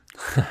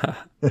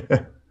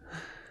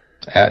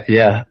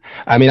 Yeah,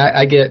 I mean,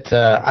 I get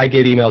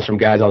emails from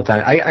guys all the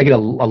time. I get a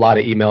lot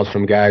of emails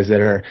from guys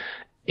that are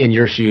in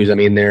your shoes. I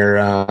mean,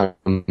 they're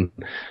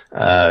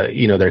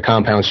they're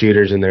compound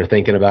shooters and they're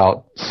thinking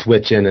about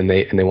switching and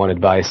they want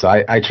advice. So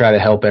I try to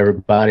help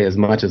everybody as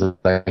much as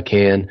I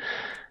can.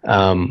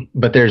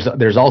 But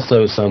there's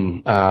also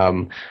some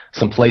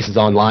places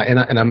online,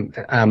 and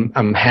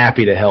I'm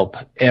happy to help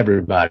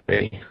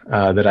everybody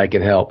that I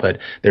can help. But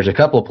there's a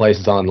couple of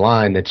places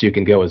online that you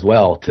can go as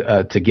well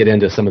to get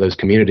into some of those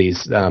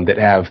communities that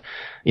have,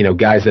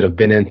 guys that have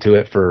been into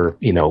it for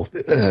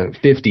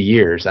 50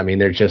 years. I mean,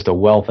 there's just a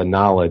wealth of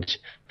knowledge.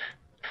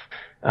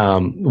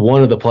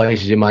 One of the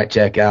places you might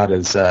check out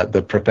is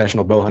the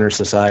Professional Bowhunter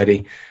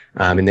Society.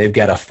 And they've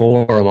got a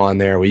forum on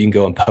there where you can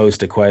go and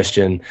post a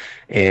question.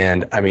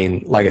 And I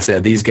mean, like I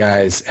said, these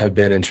guys have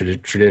been in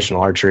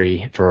traditional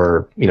archery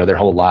for, their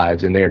whole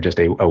lives, and they're just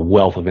a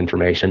wealth of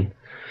information.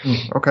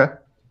 Okay.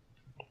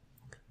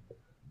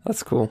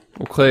 That's cool.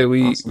 Well, Clay,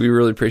 we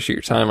really appreciate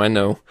your time. I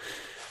know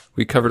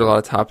we covered a lot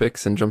of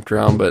topics and jumped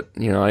around, but,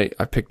 I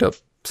picked up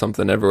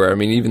something everywhere. I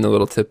mean, even the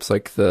little tips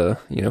like the,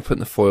 putting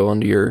the foil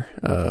under your,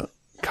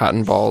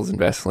 cotton balls and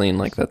Vaseline,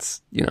 like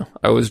that's, I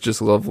always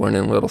just love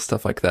learning little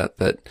stuff like that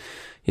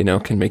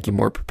can make you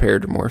more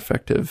prepared or more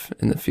effective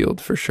in the field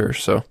for sure.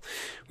 So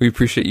we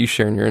appreciate you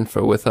sharing your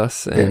info with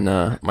us, and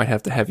might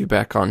have to have you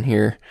back on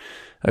here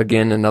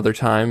again another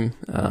time,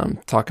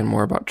 talking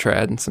more about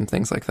trad and some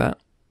things like that.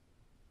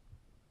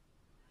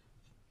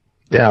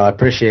 Yeah, I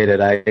appreciate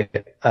it.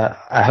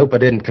 I hope I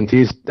didn't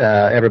confuse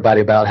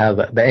everybody about how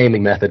the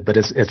aiming method, but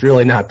it's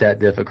really not that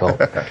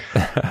difficult.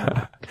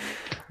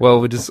 Well,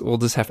 we'll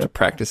just have to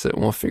practice it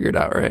and we'll figure it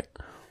out, right?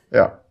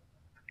 Yeah.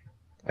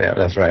 Yeah,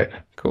 that's right.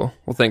 Cool.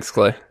 Well, thanks,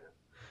 Clay.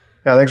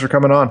 Yeah, thanks for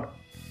coming on.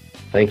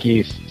 Thank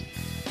you.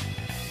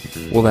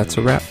 Well, that's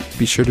a wrap.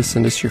 Be sure to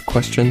send us your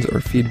questions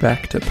or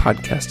feedback to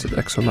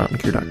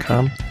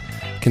podcast@exomountaingear.com.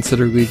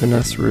 Consider leaving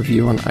us a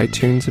review on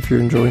iTunes if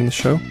you're enjoying the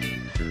show.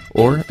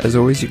 Or, as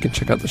always, you can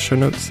check out the show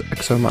notes at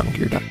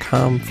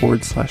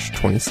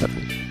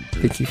exomountaingear.com/27.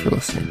 Thank you for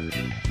listening.